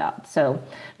talked about. So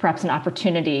perhaps an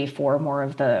opportunity for more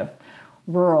of the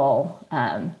rural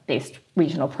based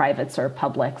regional privates or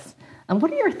publics. And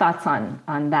what are your thoughts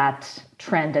on that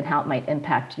trend and how it might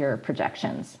impact your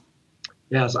projections?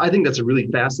 Yeah, so I think that's a really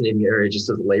fascinating area just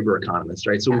as a labor economist,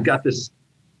 right? So we've got this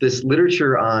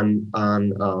literature on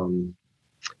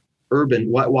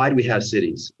urban, why do we have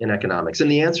cities in economics?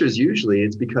 And the answer is usually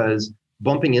it's because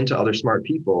bumping into other smart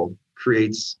people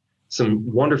creates some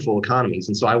wonderful economies.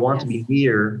 And so I want to be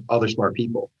near other smart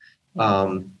people.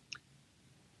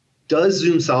 Does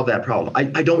Zoom solve that problem?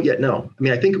 I don't yet know. I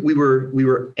mean, I think we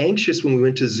were anxious when we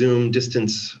went to Zoom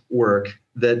distance work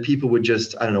that people would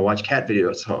just, watch cat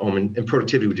videos at home and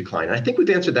productivity would decline. And I think we've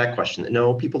answered that question, that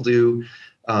no, people do,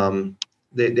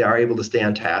 they are able to stay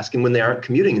on task. And when they aren't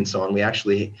commuting and so on, we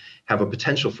actually have a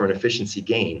potential for an efficiency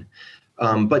gain.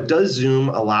 But does Zoom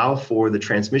allow for the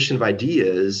transmission of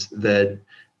ideas that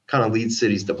kind of lead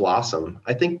cities to blossom?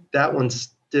 I think that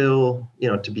one's still,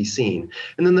 to be seen.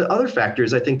 And then the other factor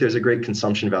is I think there's a great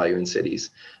consumption value in cities.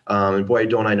 And boy,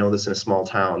 don't I know this in a small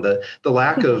town, the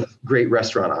lack of great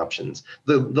restaurant options,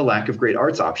 the lack of great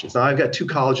arts options. Now I've got 2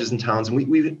 colleges in towns, and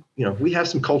we have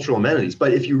some cultural amenities,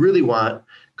 but if you really want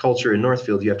culture in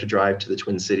Northfield, you have to drive to the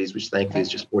Twin Cities, which thankfully is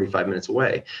just 45 minutes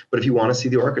away. But if you want to see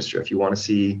the orchestra, if you want to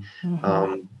see,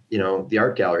 the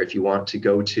art gallery, if you want to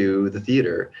go to the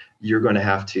theater, you're going to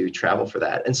have to travel for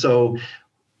that. And so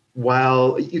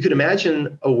while you could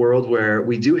imagine a world where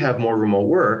we do have more remote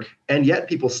work, and yet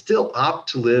people still opt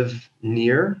to live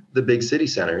near the big city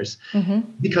centers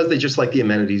because they just like the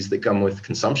amenities that come with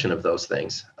consumption of those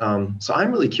things. So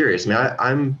I'm really curious. I mean,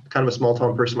 I'm kind of a small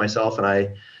town person myself, and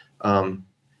I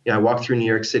walked through New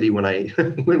York City when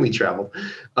when we traveled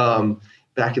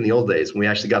back in the old days when we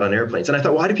actually got on airplanes. And I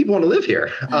thought, why do people want to live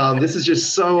here? This is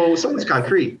just so much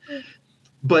concrete.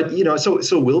 But so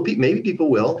maybe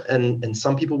people will, and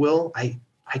some people will. I'm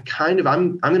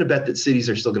going to bet that cities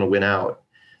are still going to win out,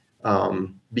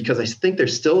 because I think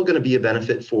there's still going to be a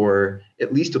benefit for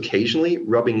at least occasionally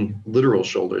rubbing literal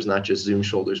shoulders, not just Zoom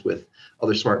shoulders with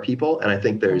other smart people. And I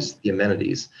think there's the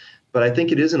amenities, but I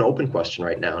think it is an open question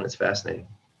right now, and it's fascinating.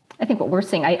 I think what we're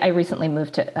seeing, I recently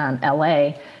moved to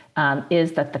LA,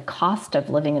 is that the cost of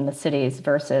living in the cities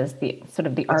versus the sort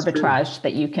of the That's arbitrage true.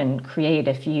 That you can create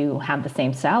if you have the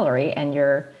same salary and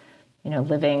you're,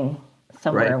 living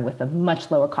somewhere with a much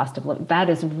lower cost of living, that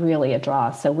is really a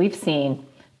draw. So we've seen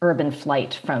urban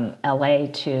flight from LA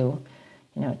to,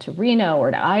 to Reno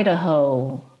or to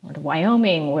Idaho or to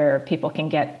Wyoming, where people can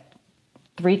get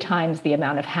 3 times the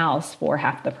amount of house for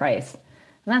half the price.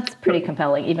 And that's pretty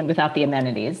compelling, even without the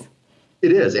amenities.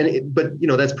 It is, but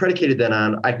that's predicated then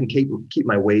on I can keep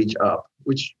my wage up,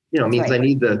 which means I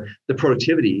need the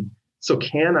productivity. So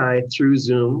can I, through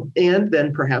Zoom and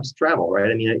then perhaps travel, right?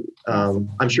 I mean,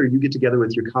 I'm sure you get together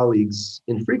with your colleagues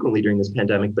infrequently during this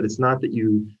pandemic, but it's not that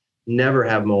you never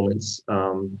have moments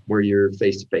where you're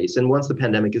face to face. And once the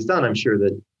pandemic is done, I'm sure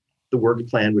that the work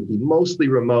plan would be mostly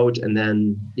remote and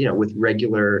then with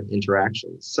regular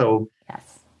interactions. So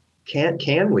yes.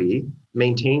 Can we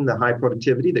maintain the high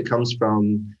productivity that comes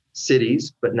from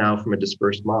cities, but now from a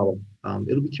dispersed model?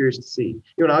 It'll be curious to see.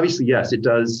 And obviously, yes, it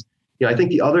does. I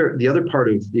think the other part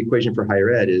of the equation for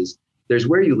higher ed is there's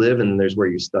where you live and there's where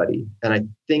you study. And I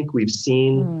think we've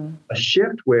seen a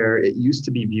shift where it used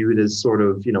to be viewed as sort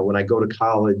of, when I go to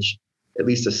college, at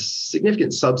least a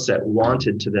significant subset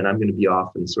wanted to then I'm going to be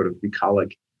off in sort of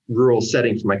bucolic rural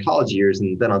setting for my college years,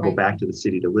 and then I'll go back to the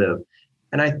city to live.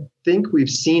 And I think we've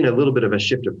seen a little bit of a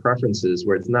shift of preferences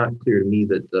where it's not clear to me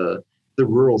that the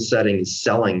rural setting is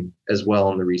selling as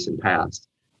well in the recent past.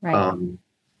 Right.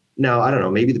 Now, I don't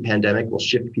know, maybe the pandemic will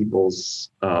shift people's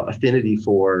affinity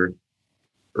for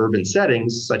urban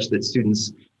settings such that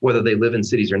students, whether they live in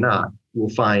cities or not, will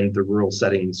find the rural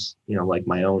settings, like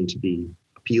my own, to be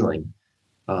appealing.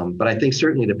 But I think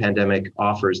certainly the pandemic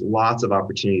offers lots of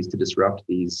opportunities to disrupt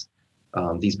these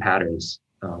patterns.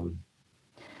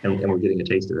 And we're getting a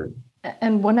taste of it.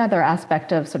 And one other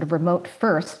aspect of sort of remote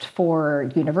first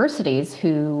for universities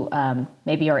who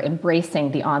maybe are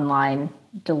embracing the online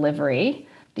delivery,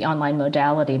 the online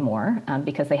modality more,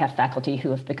 because they have faculty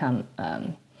who have become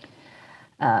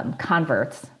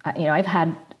converts. I've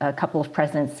had a couple of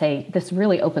presidents say, this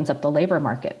really opens up the labor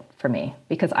market for me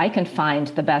because I can find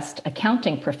the best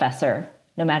accounting professor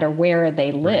no matter where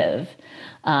they live,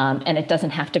 and it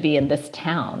doesn't have to be in this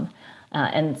town.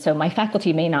 And so my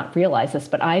faculty may not realize this,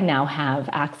 but I now have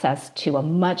access to a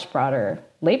much broader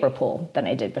labor pool than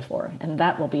I did before. And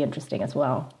that will be interesting as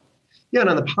well. Yeah, and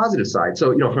on the positive side,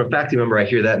 so, from a faculty member, I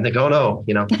hear that and they go, oh,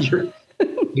 no, you're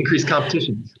increased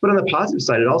competition. But on the positive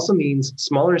side, it also means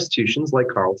smaller institutions like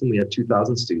Carleton, we have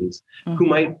 2,000 students, who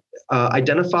might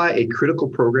identify a critical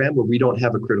program where we don't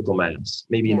have a critical mass,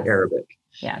 maybe in Arabic.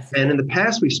 Yes. And in the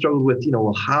past, we struggled with,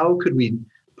 how could we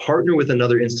partner with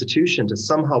another institution to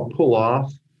somehow pull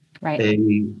off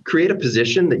create a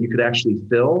position that you could actually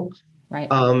fill. Right.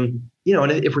 And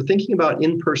if we're thinking about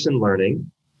in-person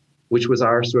learning, which was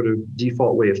our sort of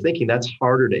default way of thinking, that's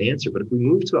harder to answer. But if we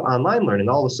move to online learning,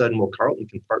 all of a sudden, Carleton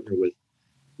can partner with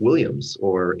Williams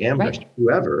or Amherst,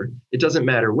 whoever, it doesn't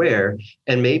matter where.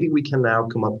 And maybe we can now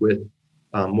come up with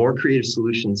more creative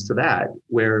solutions to that,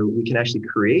 where we can actually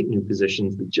create new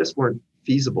positions that just weren't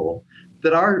feasible,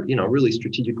 that are, really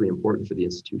strategically important for the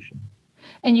institution.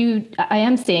 And I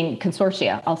am seeing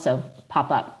consortia also pop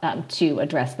up to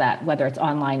address that, whether it's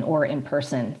online or in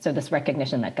person. So this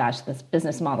recognition that, gosh, this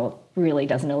business model really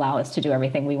doesn't allow us to do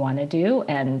everything we want to do,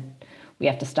 and we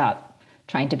have to stop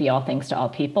trying to be all things to all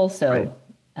people. So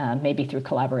maybe through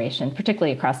collaboration,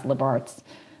 particularly across the liberal arts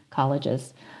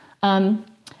colleges.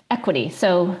 equity.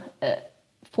 So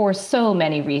for so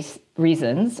many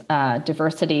reasons,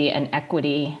 diversity and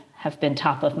equity have been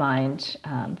top of mind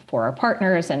for our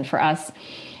partners and for us.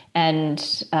 And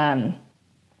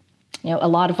a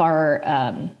lot of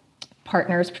our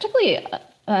partners, particularly,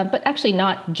 but actually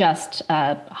not just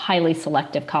highly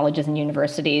selective colleges and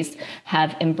universities,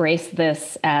 have embraced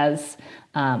this as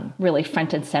really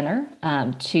front and center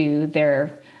to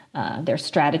their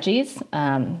strategies.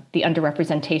 The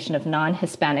underrepresentation of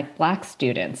non-Hispanic Black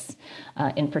students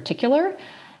in particular,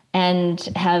 and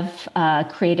have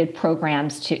created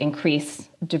programs to increase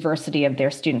diversity of their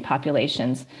student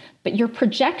populations. But your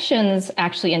projections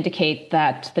actually indicate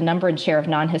that the number and share of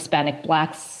non-Hispanic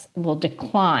Blacks will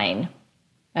decline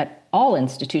at all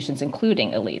institutions,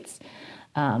 including elites,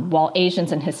 while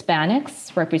Asians and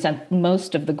Hispanics represent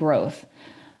most of the growth.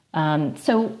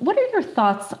 So what are your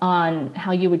thoughts on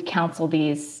how you would counsel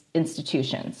these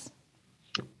institutions?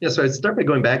 Yeah, so I'd start by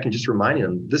going back and just reminding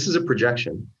them, this is a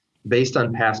projection based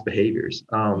on past behaviors.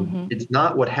 It's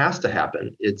not what has to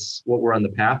happen. It's what we're on the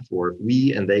path for if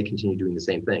we and they continue doing the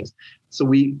same things. So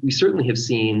we certainly have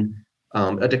seen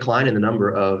a decline in the number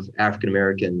of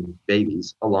African-American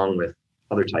babies, along with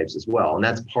other types as well. And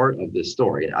that's part of this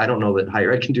story. I don't know that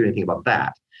higher ed can do anything about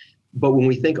that. But when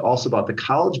we think also about the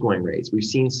college going rates, we've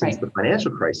seen since the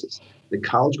financial crisis, the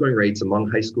college going rates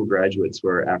among high school graduates who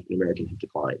are African-American have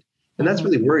declined. And that's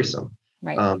really worrisome.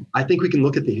 I think we can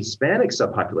look at the Hispanic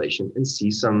subpopulation and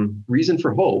see some reason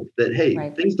for hope that,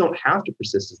 hey, things don't have to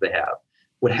persist as they have.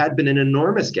 What had been an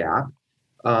enormous gap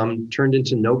turned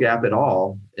into no gap at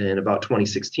all in about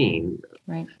 2016.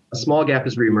 A small gap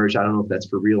has reemerged. I don't know if that's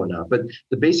for real or not, but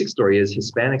the basic story is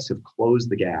Hispanics have closed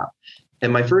the gap.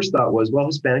 And my first thought was, well,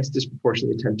 Hispanics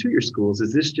disproportionately attend two-year schools.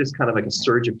 Is this just kind of like a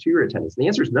surge of two-year attendance? And the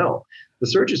answer is no. The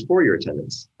surge is four-year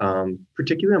attendance,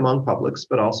 particularly among publics,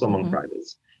 but also among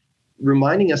privates,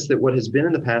 reminding us that what has been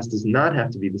in the past does not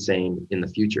have to be the same in the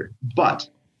future. But,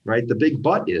 the big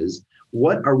but is,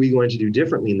 what are we going to do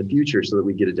differently in the future so that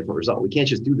we get a different result? We can't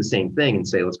just do the same thing and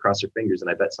say, let's cross our fingers and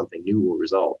I bet something new will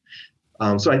result.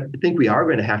 So I think we are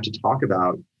going to have to talk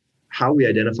about how we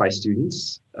identify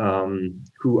students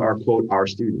who are, quote, our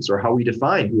students, or how we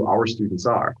define who our students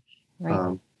are.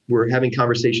 We're having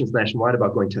conversations nationwide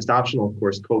about going test optional. Of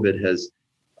course, COVID has,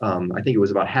 I think it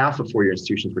was about half of four-year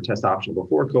institutions were test optional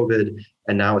before COVID,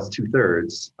 and now it's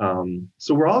 2/3.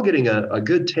 So we're all getting a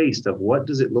good taste of what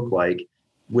does it look like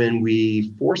when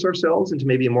we force ourselves into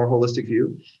maybe a more holistic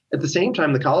view. At the same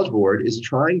time, the College Board is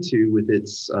trying to, with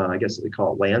its, I guess they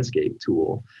call it landscape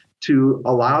tool, to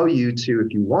allow you to,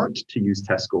 if you want to use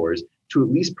test scores, to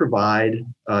at least provide,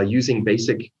 using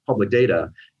basic public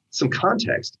data, some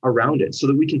context around it so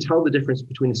that we can tell the difference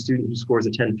between a student who scores a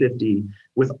 1050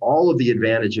 with all of the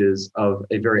advantages of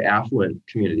a very affluent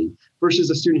community versus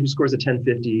a student who scores a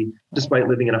 1050 despite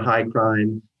living in a high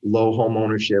crime, low home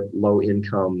ownership, low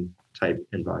income type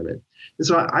environment. And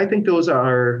so I think those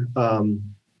are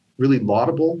really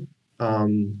laudable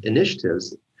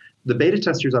initiatives. The beta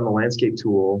testers on the landscape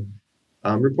tool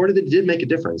reported that it did make a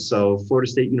difference. So Florida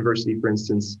State University, for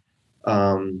instance,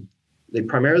 they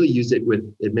primarily used it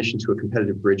with admission to a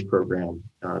competitive bridge program.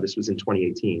 This was in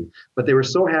 2018. But they were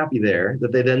so happy there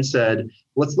that they then said,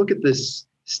 let's look at this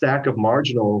stack of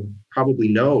marginal probably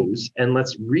no's, and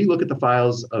let's relook at the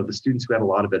files of the students who had a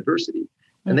lot of adversity.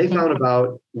 And they found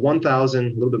about 1,000,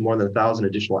 a little bit more than 1,000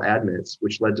 additional admits,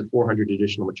 which led to 400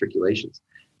 additional matriculations.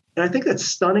 And I think that's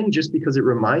stunning just because it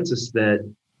reminds us that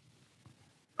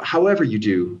however you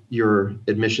do your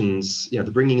admissions, the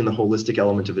bringing in the holistic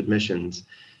element of admissions,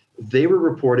 they were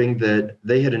reporting that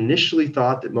they had initially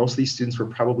thought that most of these students were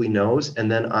probably no's.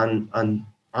 And then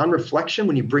on reflection,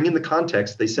 when you bring in the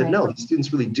context, they said, no, these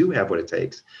students really do have what it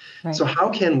takes. So how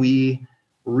can we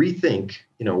rethink,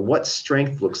 what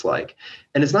strength looks like?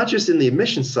 And it's not just in the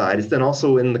admission side, it's then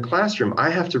also in the classroom. I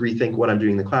have to rethink what I'm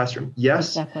doing in the classroom.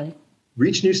 Yes,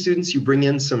 reach new students, you bring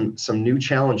in some new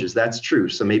challenges. That's true.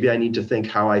 So maybe I need to think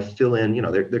how I fill in,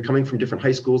 they're coming from different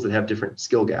high schools that have different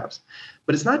skill gaps.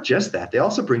 But it's not just that. They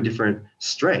also bring different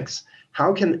strengths.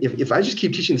 How can, if I just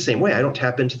keep teaching the same way, I don't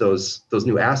tap into those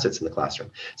new assets in the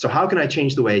classroom. So how can I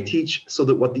change the way I teach so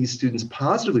that what these students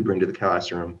positively bring to the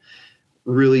classroom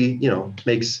really,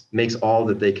 makes all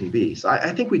that they can be? So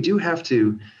I think we do have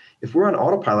to, if we're on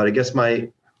autopilot, I guess my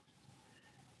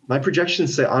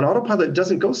projections say on autopilot it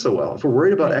doesn't go so well. If we're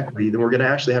worried about equity, then we're going to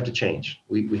actually have to change.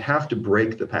 We have to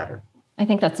break the pattern. I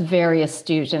think that's very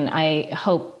astute, and I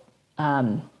hope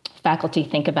faculty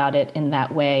think about it in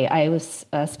that way. I was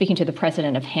speaking to the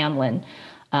president of Hamlin,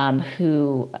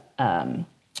 who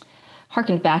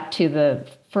harkened back to the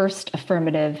first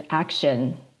affirmative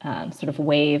action sort of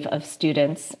wave of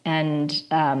students and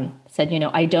said,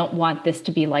 I don't want this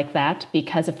to be like that,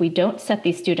 because if we don't set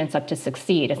these students up to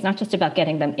succeed, it's not just about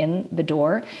getting them in the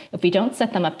door. If we don't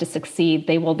set them up to succeed,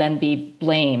 they will then be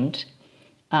blamed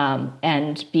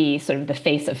and be sort of the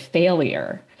face of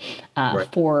failure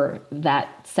for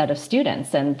that set of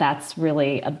students. And that's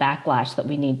really a backlash that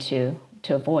we need to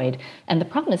avoid. And the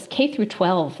problem is K through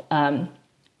 12,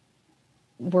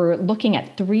 we're looking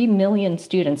at 3 million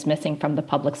students missing from the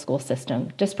public school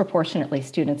system, disproportionately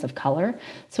students of color.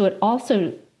 So it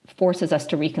also forces us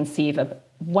to reconceive of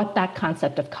what that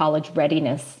concept of college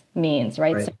readiness means,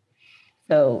 right?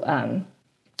 So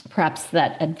perhaps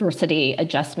that adversity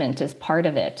adjustment is part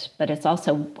of it, but it's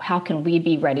also how can we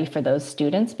be ready for those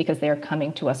students, because they're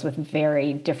coming to us with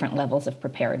very different levels of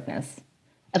preparedness,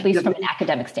 at least from an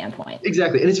academic standpoint.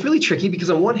 Exactly. And it's really tricky because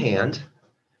on one hand,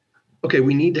 okay,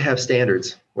 we need to have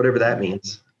standards, whatever that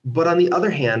means. But on the other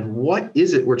hand, what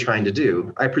is it we're trying to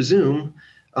do? I presume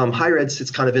higher ed sits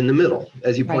kind of in the middle.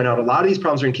 As you point out, a lot of these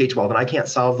problems are in K-12, and I can't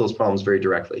solve those problems very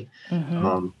directly.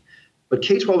 But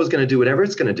K-12 is going to do whatever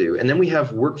it's going to do. And then we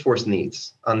have workforce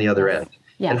needs on the other end.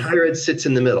 And higher ed sits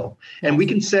in the middle. And we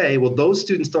can say, well, those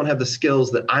students don't have the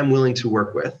skills that I'm willing to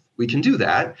work with. We can do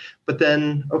that. But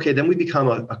then, okay, then we become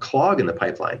a clog in the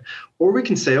pipeline. Or we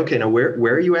can say, okay, now where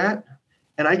are you at?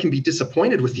 And I can be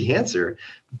disappointed with the answer,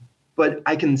 but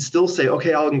I can still say,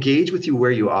 okay, I'll engage with you where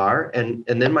you are. And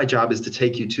then my job is to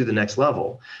take you to the next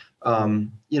level.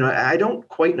 I don't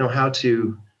quite know how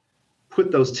to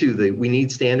put those two. We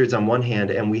need standards on one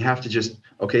hand, and we have to just,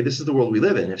 okay, this is the world we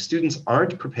live in. If students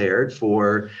aren't prepared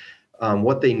for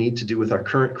what they need to do with our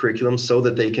current curriculum so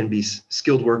that they can be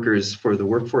skilled workers for the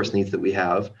workforce needs that we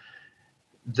have,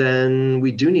 then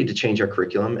we do need to change our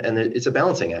curriculum. And it's a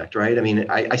balancing act, right? I mean,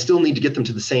 I still need to get them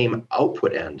to the same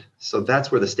output end. So that's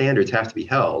where the standards have to be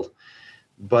held.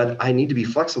 But I need to be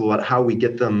flexible about how we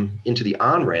get them into the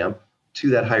on-ramp to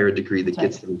that higher degree that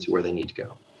gets them to where they need to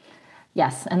go.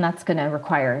 Yes, and that's going to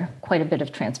require quite a bit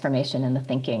of transformation in the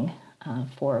thinking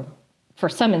for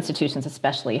some institutions,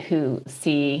 especially who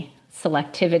see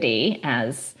selectivity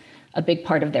as a big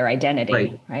part of their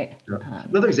identity, right? Yeah.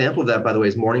 Another example of that, by the way,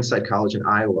 is Morningside College in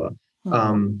Iowa,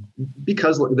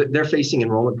 because they're facing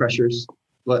enrollment pressures.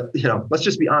 Let's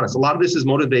just be honest. A lot of this is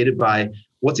motivated by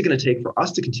what's it going to take for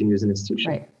us to continue as an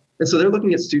institution. Right. And so they're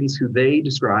looking at students who they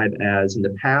describe as, in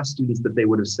the past, students that they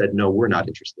would have said, no, we're not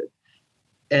interested.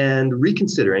 And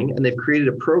reconsidering, and they've created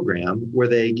a program where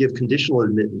they give conditional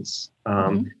admittance.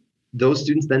 Those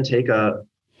students then take a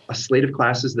slate of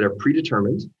classes that are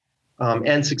predetermined.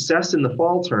 And success in the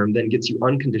fall term then gets you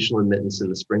unconditional admittance in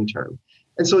the spring term.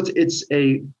 And so it's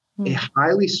a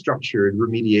highly structured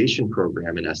remediation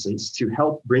program, in essence, to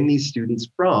help bring these students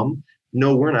from,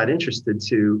 no, we're not interested,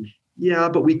 to, yeah,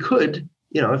 but we could,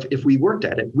 if we worked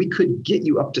at it, we could get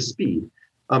you up to speed.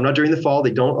 Now, during the fall,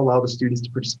 they don't allow the students to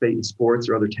participate in sports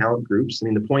or other talent groups. I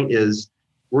mean, the point is,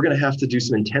 we're going to have to do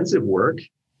some intensive work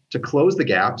to close the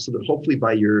gap so that hopefully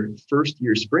by your first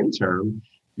year spring term,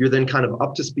 you're then kind of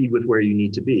up to speed with where you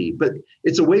need to be. But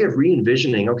it's a way of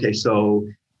re-envisioning, okay, so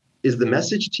is the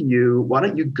message to you, why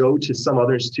don't you go to some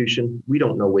other institution? We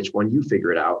don't know which one, you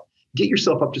figure it out. Get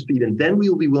yourself up to speed, and then we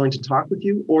will be willing to talk with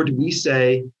you. Or do we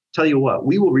say, tell you what,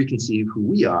 we will reconceive who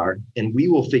we are, and we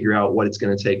will figure out what it's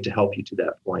going to take to help you to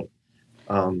that point.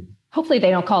 Hopefully they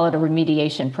don't call it a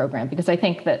remediation program, because I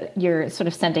think that you're sort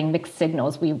of sending mixed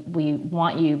signals. We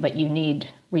want you, but you need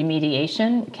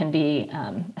remediation. Can be,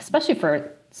 especially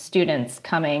for students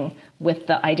coming with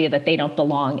the idea that they don't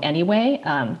belong anyway,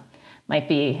 might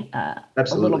be a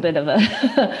little bit of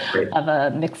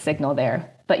a mixed signal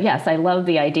there. But yes, I love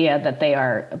the idea that they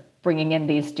are bringing in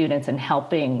these students and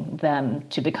helping them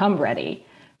to become ready,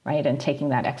 right? And taking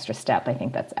that extra step. I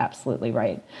think that's absolutely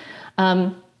right.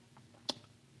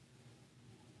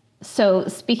 So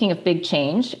speaking of big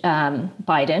change,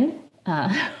 Biden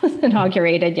was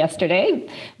inaugurated yesterday,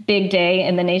 big day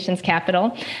in the nation's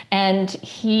capital, and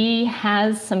he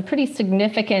has some pretty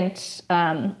significant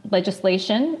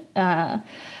legislation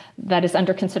that is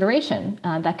under consideration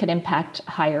that could impact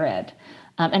higher ed.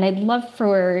 And I'd love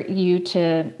for you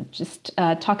to just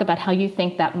talk about how you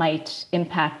think that might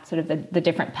impact sort of the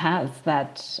different paths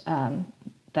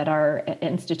that our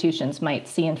institutions might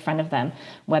see in front of them,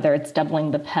 whether it's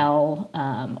doubling the Pell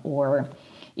or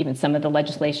even some of the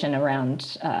legislation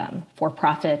around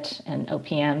for-profit and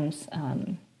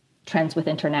OPMs, trends with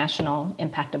international,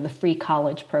 impact of the free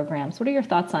college programs. What are your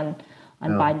thoughts on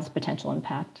Biden's potential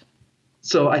impact?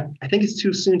 So I think it's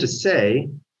too soon to say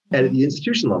at the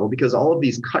institution level, because all of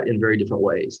these cut in very different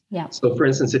ways. Yeah. So for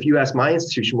instance, if you ask my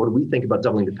institution, what do we think about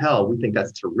doubling the Pell? We think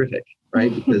that's terrific,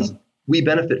 right? Because we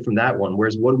benefit from that one.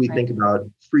 Whereas what do we Right. think about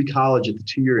free college at the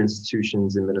two-year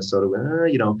institutions in Minnesota?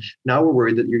 Now we're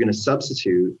worried that you're going to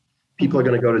substitute. People are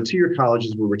going to go to two-year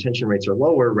colleges where retention rates are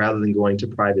lower rather than going to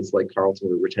privates like Carleton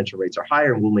where retention rates are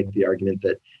higher. And we'll make the argument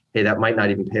that, hey, that might not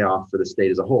even pay off for the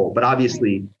state as a whole. But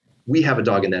obviously, we have a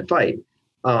dog in that fight.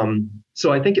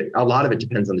 So I think a lot of it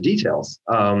depends on the details.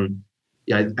 I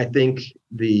think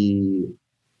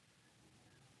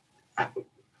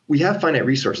we have finite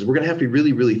resources. We're going to have to be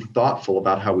really, really thoughtful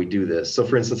about how we do this. So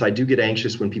for instance, I do get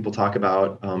anxious when people talk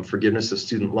about forgiveness of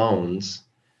student loans,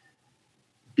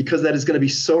 because that is going to be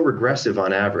so regressive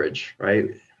on average, right?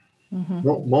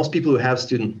 Most people who have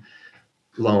student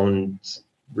loans,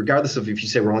 regardless of if you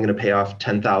say we're only going to pay off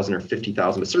 10,000 or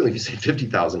 50,000, but certainly if you say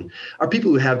 50,000, are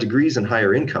people who have degrees and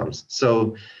higher incomes.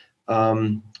 So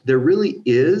there really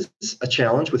is a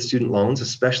challenge with student loans,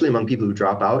 especially among people who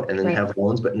drop out and then have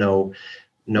loans but no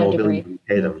ability to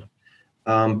pay them.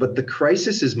 But the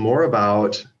crisis is more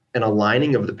about an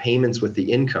aligning of the payments with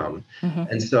the income.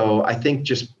 And so I think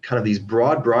just kind of these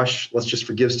broad brush, let's just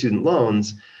forgive student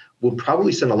loans, will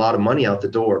probably send a lot of money out the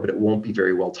door, but it won't be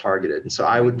very well targeted. And so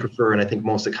I would prefer, and I think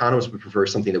most economists would prefer,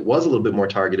 something that was a little bit more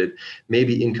targeted,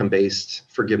 maybe income-based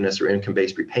forgiveness or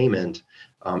income-based repayment.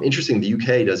 Interesting, the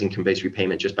UK does income-based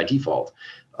repayment just by default.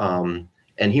 And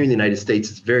here in the United States,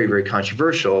 it's very, very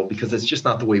controversial because it's just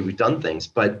not the way we've done things.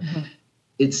 But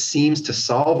it seems to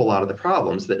solve a lot of the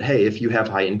problems that, hey, if you have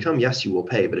high income, yes, you will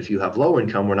pay. But if you have low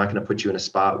income, we're not going to put you in a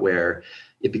spot where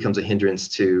it becomes a hindrance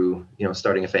to,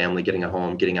 starting a family, getting a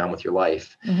home, getting on with your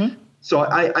life. So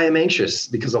I am anxious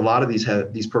because a lot of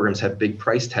these programs have big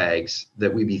price tags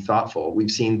that we be thoughtful.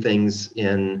 We've seen things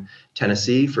in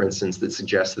Tennessee, for instance, that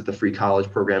suggest that the free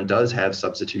college program does have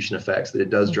substitution effects, that it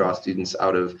does draw students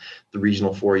out of the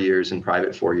regional 4 years and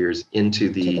private 4 years into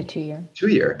the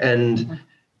 2-year. And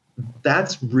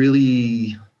that's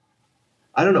really,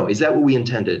 I don't know, is that what we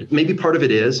intended? Maybe part of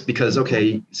it is because,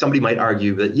 okay, somebody might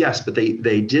argue that yes, but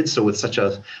they did so with such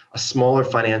a smaller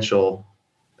financial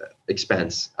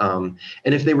expense. And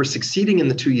if they were succeeding in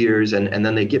the 2 years and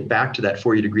then they get back to that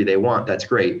 4-year degree they want, that's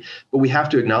great. But we have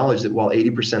to acknowledge that while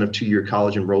 80% of 2-year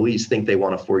college enrollees think they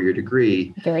want a 4-year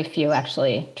degree, very few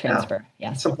actually transfer.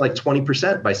 Yes. Something like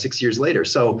 20% by 6 years later.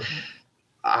 So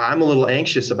I'm a little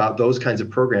anxious about those kinds of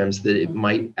programs that it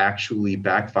might actually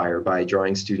backfire by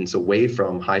drawing students away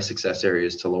from high success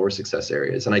areas to lower success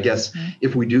areas. And I guess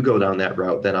if we do go down that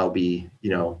route, then I'll be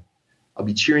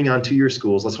cheering on 2-year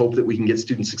schools. Let's hope that we can get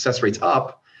student success rates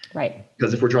up. Right.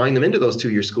 Because if we're drawing them into those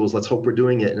 2-year schools, let's hope we're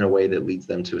doing it in a way that leads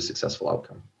them to a successful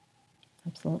outcome.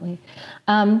 Absolutely.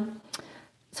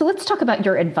 So let's talk about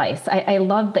your advice. I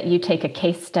love that you take a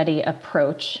case study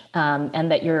approach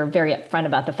and that you're very upfront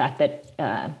about the fact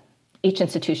that each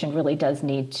institution really does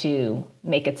need to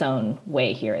make its own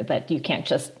way here, that you can't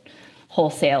just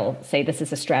wholesale say this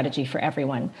is a strategy for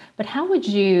everyone. But how would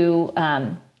you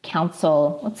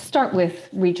counsel, let's start with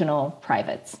regional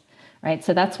privates, right?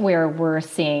 So that's where we're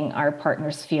seeing our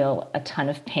partners feel a ton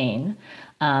of pain.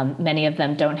 Many of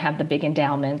them don't have the big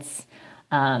endowments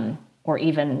or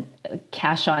even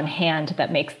cash on hand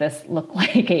that makes this look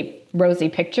like a rosy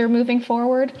picture moving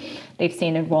forward. They've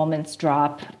seen enrollments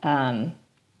drop.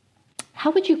 How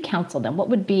would you counsel them? What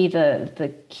would be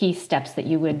the key steps that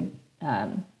you would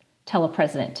tell a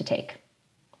president to take?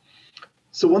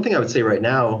 So one thing I would say right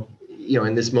now,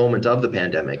 in this moment of the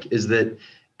pandemic, is that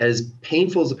as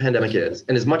painful as the pandemic is,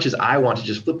 and as much as I want to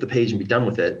just flip the page and be done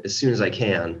with it as soon as I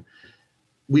can,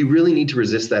 we really need to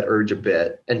resist that urge a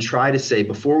bit and try to say,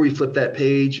 before we flip that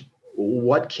page,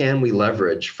 what can we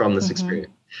leverage from this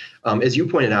experience? As you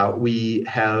pointed out, we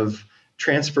have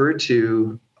transferred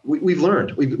to, we've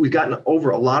learned, we've gotten over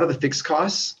a lot of the fixed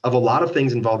costs of a lot of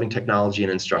things involving technology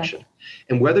and instruction. Yes.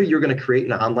 And whether you're going to create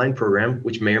an online program,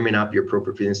 which may or may not be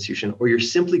appropriate for the institution, or you're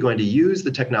simply going to use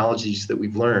the technologies that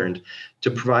we've learned to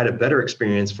provide a better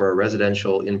experience for a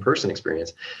residential in-person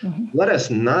experience, let us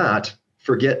not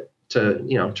forget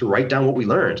to write down what we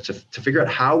learned, to figure out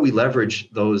how we leverage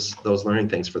those learning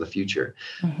things for the future.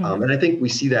 And I think we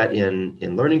see that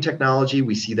in learning technology.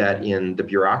 We see that in the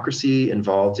bureaucracy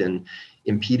involved in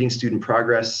impeding student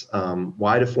progress.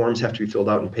 Why do forms have to be filled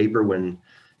out in paper when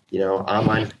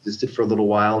online existed for a little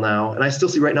while now? And I still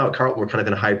see right now at Carleton, we're kind of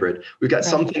in a hybrid. We've got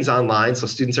some things online, so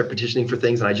students are petitioning for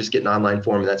things and I just get an online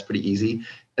form and that's pretty easy.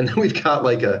 And then we've got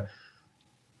like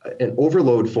an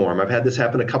overload form. I've had this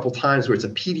happen a couple times where it's a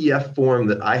PDF form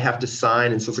that I have to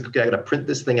sign. And so it's like, okay, I got to print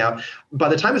this thing out. By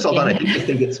the time it's all done, I think this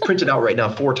thing gets printed out right now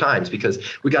 4 times because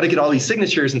we got to get all these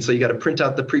signatures. And so you got to print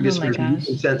out the previous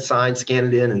consent, sign, scan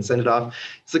it in and send it off.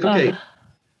 It's like, okay,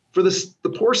 for the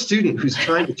poor student who's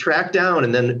trying to track down,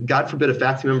 and then God forbid a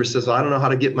faculty member says, well, I don't know how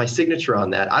to get my signature on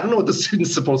that. I don't know what the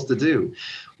student's supposed to do.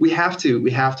 We have to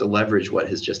leverage what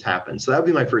has just happened. So that would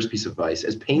be my first piece of advice.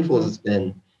 As painful as it's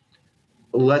been,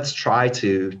 let's try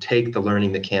to take the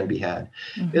learning that can be had.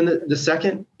 And the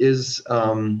second is,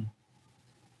 I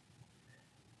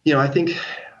think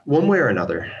one way or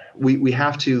another, we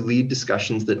have to lead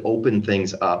discussions that open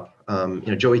things up.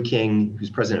 Joey King, who's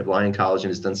president of Lyon College and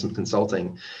has done some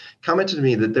consulting, commented to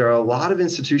me that there are a lot of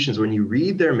institutions, when you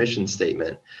read their mission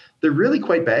statement, they're really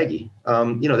quite baggy.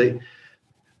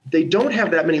 They don't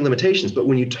have that many limitations, but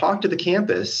when you talk to the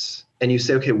campus and you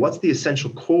say, okay, what's the essential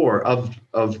core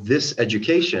of this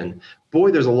education?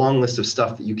 Boy, there's a long list of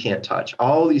stuff that you can't touch,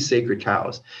 all these sacred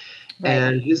cows. Right.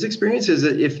 And his experience is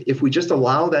that if we just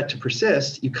allow that to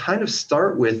persist, you kind of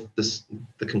start with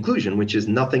the conclusion, which is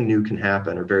nothing new can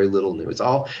happen or very little new. It's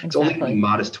only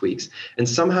modest tweaks. And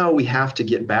somehow we have to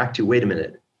get back to, wait a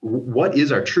minute, what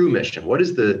is our true mission? What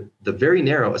is the very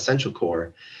narrow essential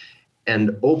core?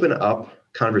 And open up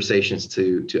conversations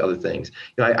to other things.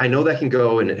 I know that can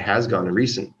go, and it has gone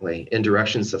recently, in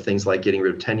directions of things like getting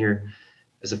rid of tenure.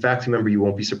 As a faculty member, you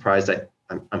won't be surprised.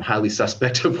 I'm highly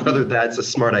suspect of whether that's a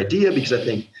smart idea, because I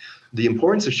think the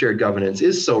importance of shared governance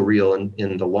is so real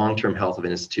in the long-term health of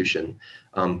an institution.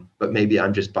 But maybe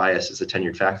I'm just biased as a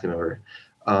tenured faculty member.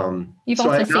 You've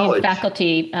also seen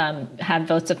faculty have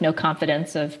votes of no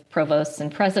confidence of provosts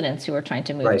and presidents who are trying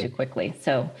to move too quickly.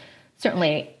 So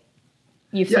certainly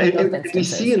you've seen both instances. We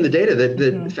see in the data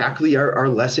that faculty are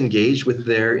less engaged with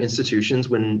their institutions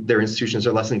when their institutions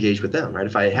are less engaged with them, right?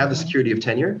 If I have the security of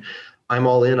tenure, I'm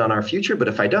all in on our future. But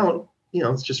if I don't,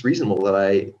 it's just reasonable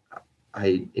that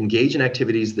I engage in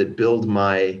activities that build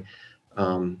my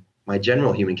my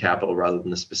general human capital rather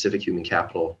than the specific human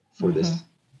capital for this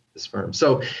firm.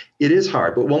 So it is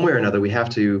hard, but one way or another, we have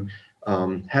to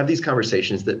have these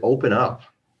conversations that open up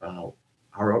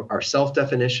our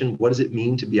self-definition. What does it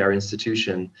mean to be our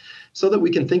institution, so that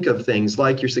we can think of things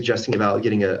like you're suggesting about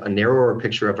getting a narrower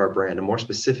picture of our brand, a more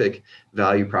specific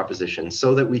value proposition,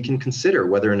 so that we can consider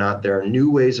whether or not there are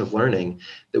new ways of learning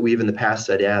that we've in the past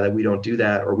said, that we don't do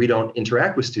that, or we don't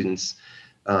interact with students.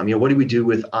 What do we do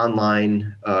with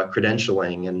online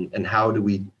credentialing, and how do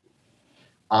we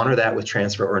honor that with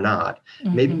transfer or not?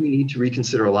 Maybe we need to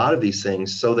reconsider a lot of these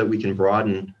things so that we can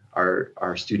broaden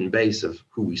our student base of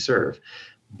who we serve.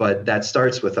 But that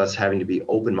starts with us having to be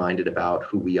open-minded about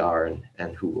who we are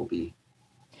and who we'll be.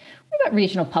 What about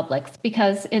regional publics?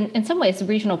 Because in some ways,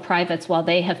 regional privates, while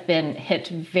they have been hit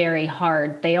very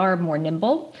hard, they are more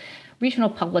nimble. Regional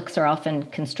publics are often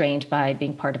constrained by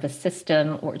being part of a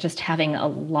system or just having a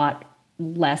lot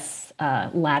less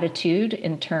latitude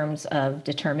in terms of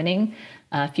determining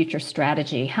future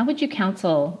strategy. How would you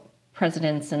counsel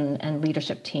presidents and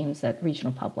leadership teams at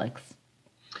regional publics?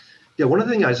 Yeah, one of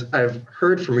the things I've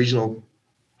heard from regional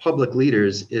public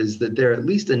leaders is that they're at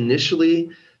least initially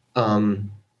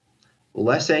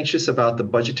less anxious about the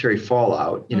budgetary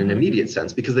fallout in an immediate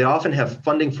sense, because they often have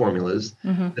funding formulas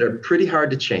that are pretty hard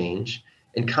to change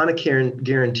and kind of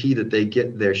guarantee that they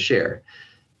get their share.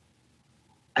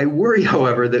 I worry,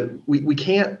 however, that we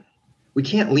can't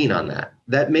lean on that.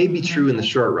 That may be true in the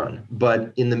short run,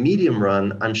 but in the medium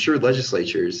run, I'm sure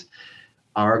legislatures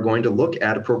are going to look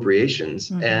at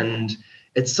appropriations. And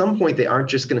at some point, they aren't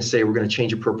just going to say, we're going to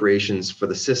change appropriations for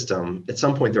the system. At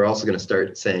some point, they're also going to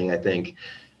start saying, I think,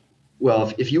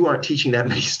 well, if you aren't teaching that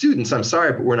many students, I'm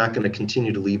sorry, but we're not going to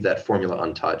continue to leave that formula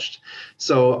untouched.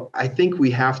 So I think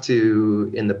we have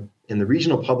to, in the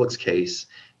regional public's case,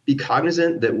 be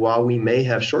cognizant that while we may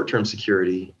have short-term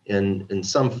security in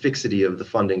some fixity of the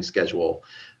funding schedule,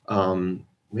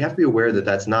 we have to be aware that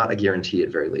that's not a guarantee at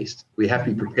very least. We have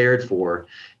to be prepared for,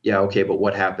 but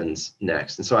what happens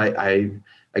next? And so I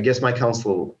guess my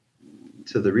counsel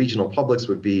to the regional publics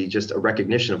would be just a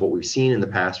recognition of what we've seen in the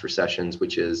past recessions,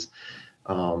 which is,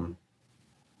 the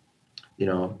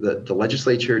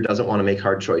legislature doesn't want to make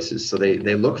hard choices. So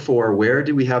they look for, where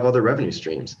do we have other revenue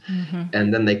streams?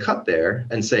 And then they cut there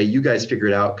and say, you guys figure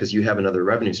it out because you have another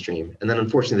revenue stream. And then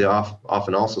unfortunately, they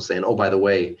often also saying, oh, by the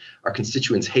way, our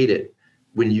constituents hate it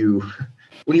when you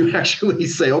actually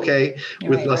say, okay,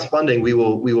 with less funding, we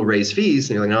will raise fees.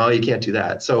 And you're like, no, you can't do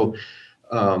that. So,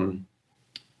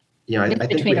 I think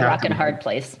between a rock and a hard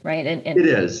place, right? It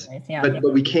is, but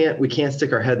we can't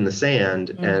stick our head in the sand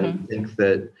and think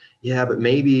that, but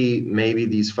maybe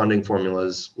these funding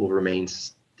formulas will remain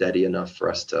steady enough for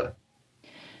us to.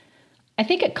 I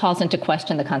think it calls into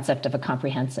question the concept of a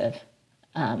comprehensive,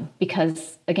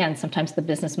 because again, sometimes the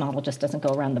business model just doesn't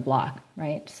go around the block,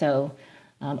 right? So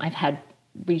I've had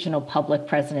regional public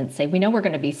presidents say, we know we're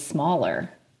going to be smaller,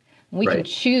 We can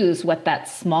choose what that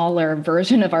smaller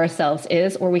version of ourselves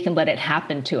is, or we can let it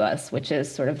happen to us, which is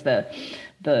sort of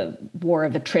the war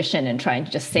of attrition and trying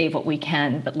to just save what we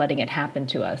can, but letting it happen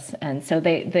to us. And so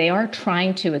they are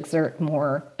trying to exert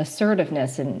more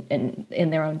assertiveness in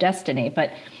their own destiny,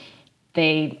 but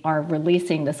they are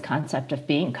releasing this concept of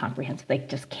being comprehensive. They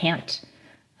just can't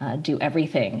do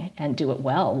everything and do it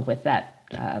well with that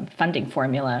funding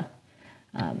formula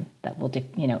that will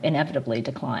inevitably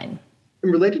decline.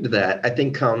 And related to that, I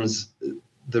think comes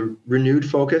the renewed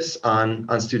focus on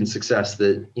student success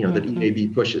that that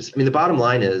EAB pushes. I mean, the bottom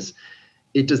line is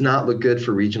it does not look good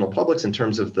for regional publics in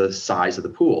terms of the size of the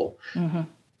pool. Mm-hmm.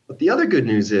 But the other good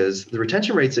news is the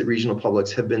retention rates at regional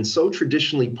publics have been so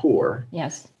traditionally poor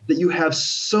that you have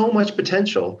so much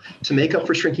potential to make up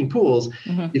for shrinking pools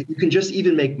if you can just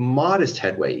even make modest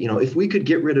headway. If we could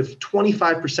get rid of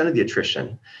 25% of the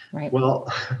attrition,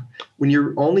 well, when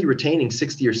you're only retaining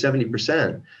 60 or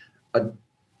 70%,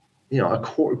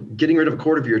 getting rid of a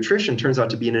quarter of your attrition turns out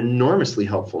to be an enormously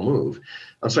helpful move.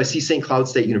 So I see St. Cloud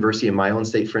State University in my own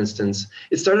state, for instance.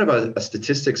 It started out a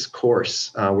statistics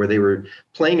course where they were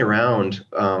playing around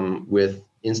with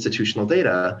institutional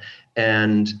data,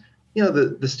 and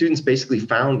the students basically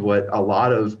found what a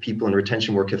lot of people in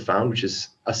retention work have found, which is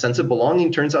a sense of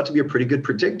belonging turns out to be a pretty good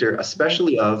predictor,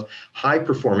 especially of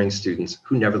high-performing students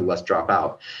who nevertheless drop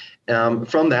out.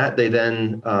 From that, they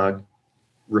then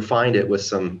refined it with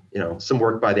some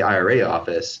work by the IRA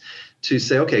office to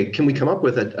say, okay, can we come up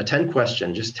with a 10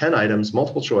 question, just 10 items,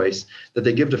 multiple choice that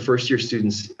they give to first year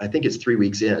students, I think it's 3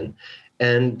 weeks in.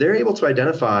 And they're able to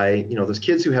identify, those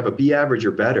kids who have a B average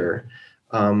or better,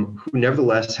 who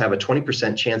nevertheless have a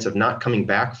 20% chance of not coming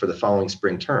back for the following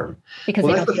spring term. Because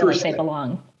they don't feel like they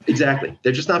belong. Exactly.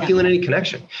 They're just not feeling any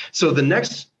connection. So the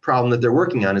next problem that they're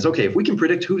working on is, okay, if we can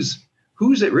predict who's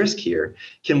at risk here,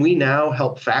 can we now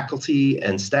help faculty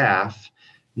and staff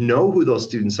know who those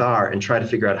students are and try to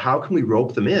figure out how can we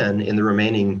rope them in the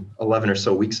remaining 11 or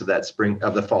so weeks of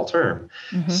the fall term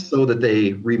so that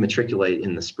they rematriculate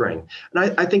in the spring. And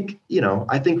I think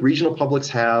regional publics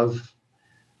have,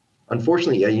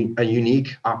 unfortunately, a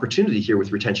unique opportunity here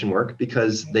with retention work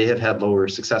because they have had lower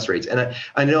success rates. And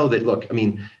I know that, look, I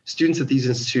mean, students at these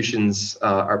institutions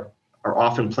are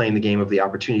often playing the game of the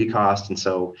opportunity cost. And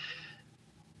so,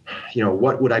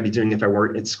 what would I be doing if I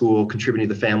weren't at school, contributing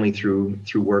to the family through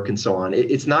work and so on?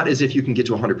 It's not as if you can get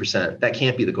to 100%. That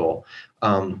can't be the goal.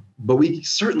 But we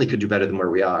certainly could do better than where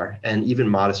we are. And even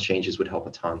modest changes would help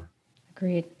a ton.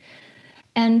 Agreed.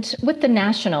 And with the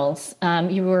nationals,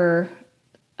 you were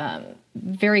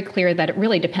very clear that it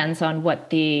really depends on what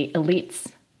the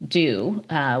elites do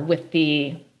with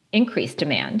the increased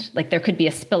demand. Like there could be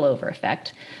a spillover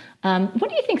effect. What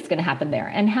do you think is going to happen there?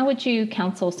 And how would you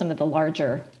counsel some of the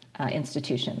larger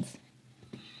institutions?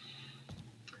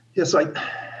 Yeah, so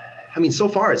I mean, so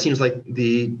far it seems like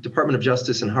the Department of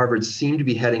Justice and Harvard seem to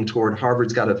be heading toward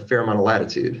Harvard's got a fair amount of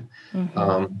latitude.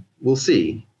 We'll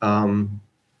see.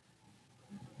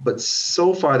 But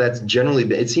so far that's generally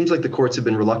been, it seems like the courts have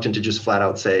been reluctant to just flat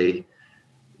out say,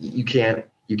 you can't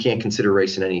consider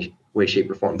race in any way,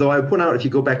 shape, or form. Though I would point out, if you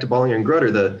go back to Bollinger and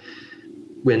Grutter,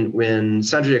 when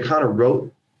Sandra Day O'Connor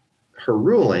wrote her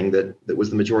ruling that was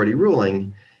the majority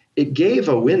ruling, it gave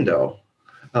a window,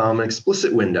 an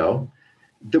explicit window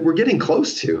that we're getting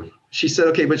close to. She said,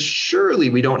 okay, but surely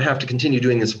we don't have to continue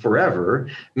doing this forever.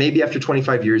 Maybe after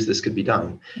 25 years, this could be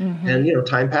done. And,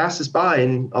 time passes by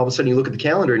and all of a sudden you look at the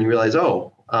calendar and you realize,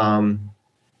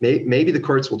 maybe the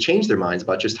courts will change their minds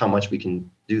about just how much we can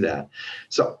do that.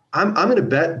 So I'm going to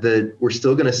bet that we're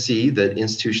still going to see that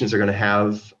institutions are going to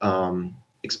have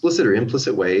explicit or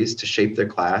implicit ways to shape their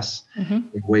class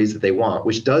in ways that they want,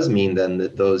 which does mean then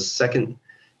that those second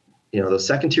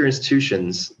tier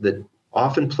institutions that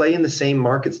often play in the same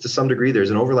markets to some degree, there's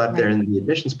an overlap there in the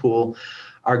admissions pool,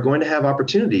 are going to have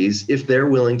opportunities if they're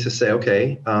willing to say,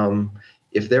 okay,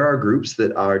 if there are groups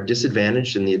that are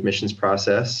disadvantaged in the admissions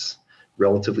process,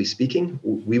 relatively speaking,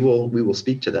 we will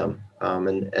speak to them.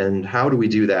 And how do we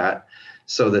do that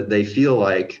so that they feel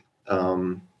like,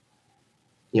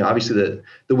 obviously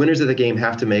the winners of the game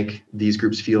have to make these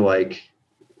groups feel like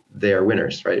they are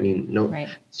winners, right? I mean,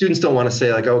 students don't want to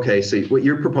say like, okay, so what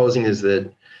you're proposing is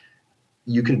that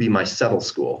you can be my settle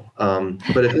school.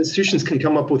 But if institutions can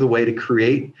come up with a way to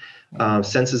create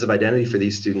senses of identity for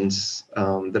these students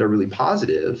that are really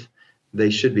positive, they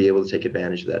should be able to take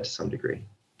advantage of that to some degree.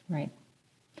 Right.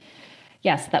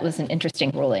 Yes, that was an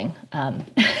interesting ruling.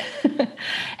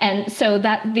 And so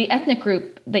that the ethnic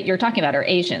group that you're talking about are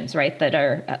Asians, right? That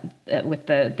are with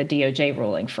the DOJ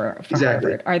ruling for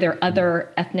exactly. Harvard. Are there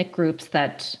other ethnic groups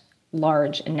that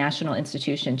large national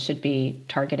institutions should be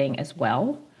targeting as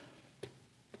well?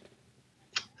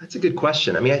 That's a good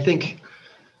question. I mean, I think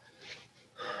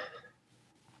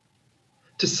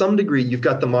to some degree, you've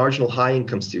got the marginal high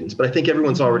income students, but I think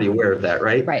everyone's already aware of that,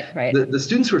 right? Right. The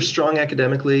students who are strong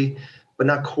academically, but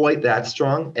not quite that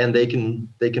strong, and they can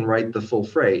write the full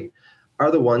freight, are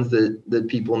the ones that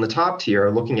people in the top tier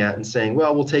are looking at and saying,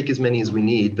 well, we'll take as many as we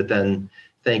need, but then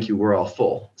thank you, we're all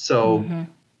full. So,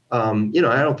 I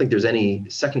don't think there's any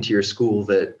second tier school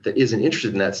that isn't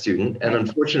interested in that student. And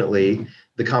unfortunately,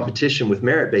 the competition with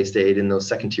merit-based aid in those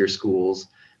second tier schools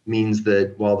means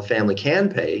that while the family can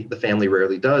pay, the family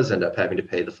rarely does end up having to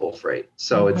pay the full freight.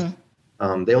 So it's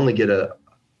they only get a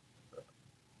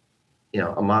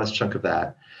modest chunk of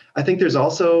that. I think there's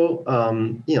also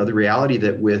the reality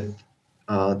that with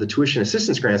the tuition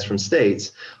assistance grants from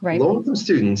states, low-income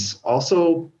students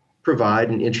also provide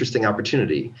an interesting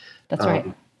opportunity. That's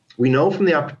right. We know from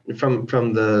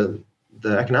the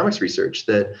economics research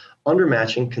that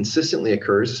undermatching consistently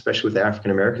occurs, especially with African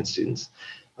American students.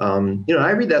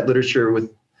 I read that literature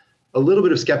with a little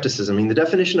bit of skepticism. I mean, the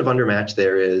definition of undermatch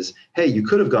there is, hey, you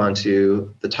could have gone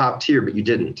to the top tier, but you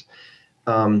didn't.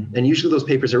 And usually those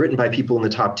papers are written by people in the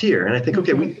top tier. And I think,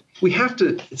 okay, we have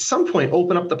to at some point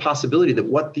open up the possibility that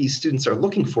what these students are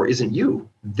looking for isn't you.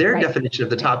 Their definition of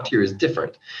the top tier is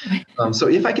different. So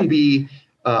if I can be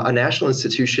a national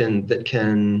institution that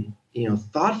can,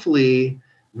 thoughtfully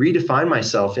redefine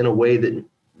myself in a way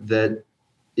that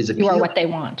is appealing. You are what they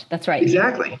want. That's right.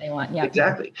 Exactly. What they want. Yeah.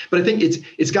 Exactly. But I think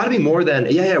it's got to be more than,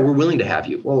 we're willing to have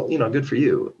you. Well, good for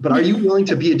you. But are you willing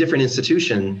to be a different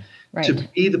institution to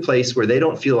be the place where they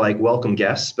don't feel like welcome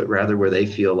guests, but rather where they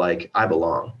feel like I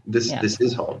belong. This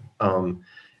is home.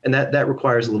 And that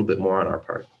requires a little bit more on our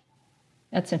part.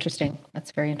 That's interesting.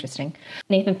 That's very interesting.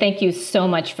 Nathan, thank you so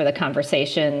much for the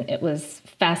conversation. It was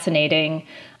fascinating.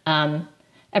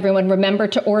 Everyone, remember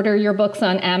to order your books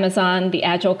on Amazon, The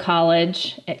Agile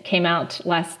College. It came out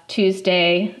last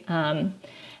Tuesday.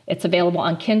 It's available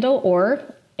on Kindle or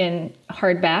in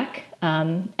hardback,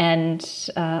 and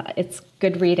it's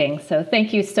good reading. So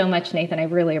thank you so much, Nathan. I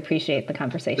really appreciate the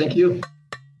conversation. Thank you.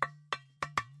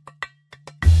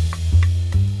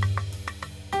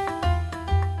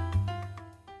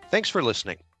 Thanks for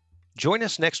listening. Join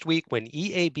us next week when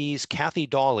EAB's Kathy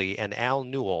Dawley and Al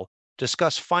Newell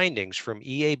discuss findings from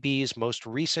EAB's most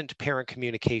recent parent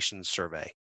communications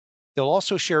survey. They'll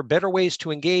also share better ways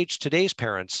to engage today's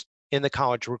parents in the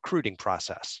college recruiting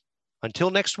process. Until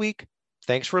next week,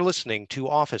 thanks for listening to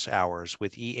Office Hours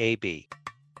with EAB.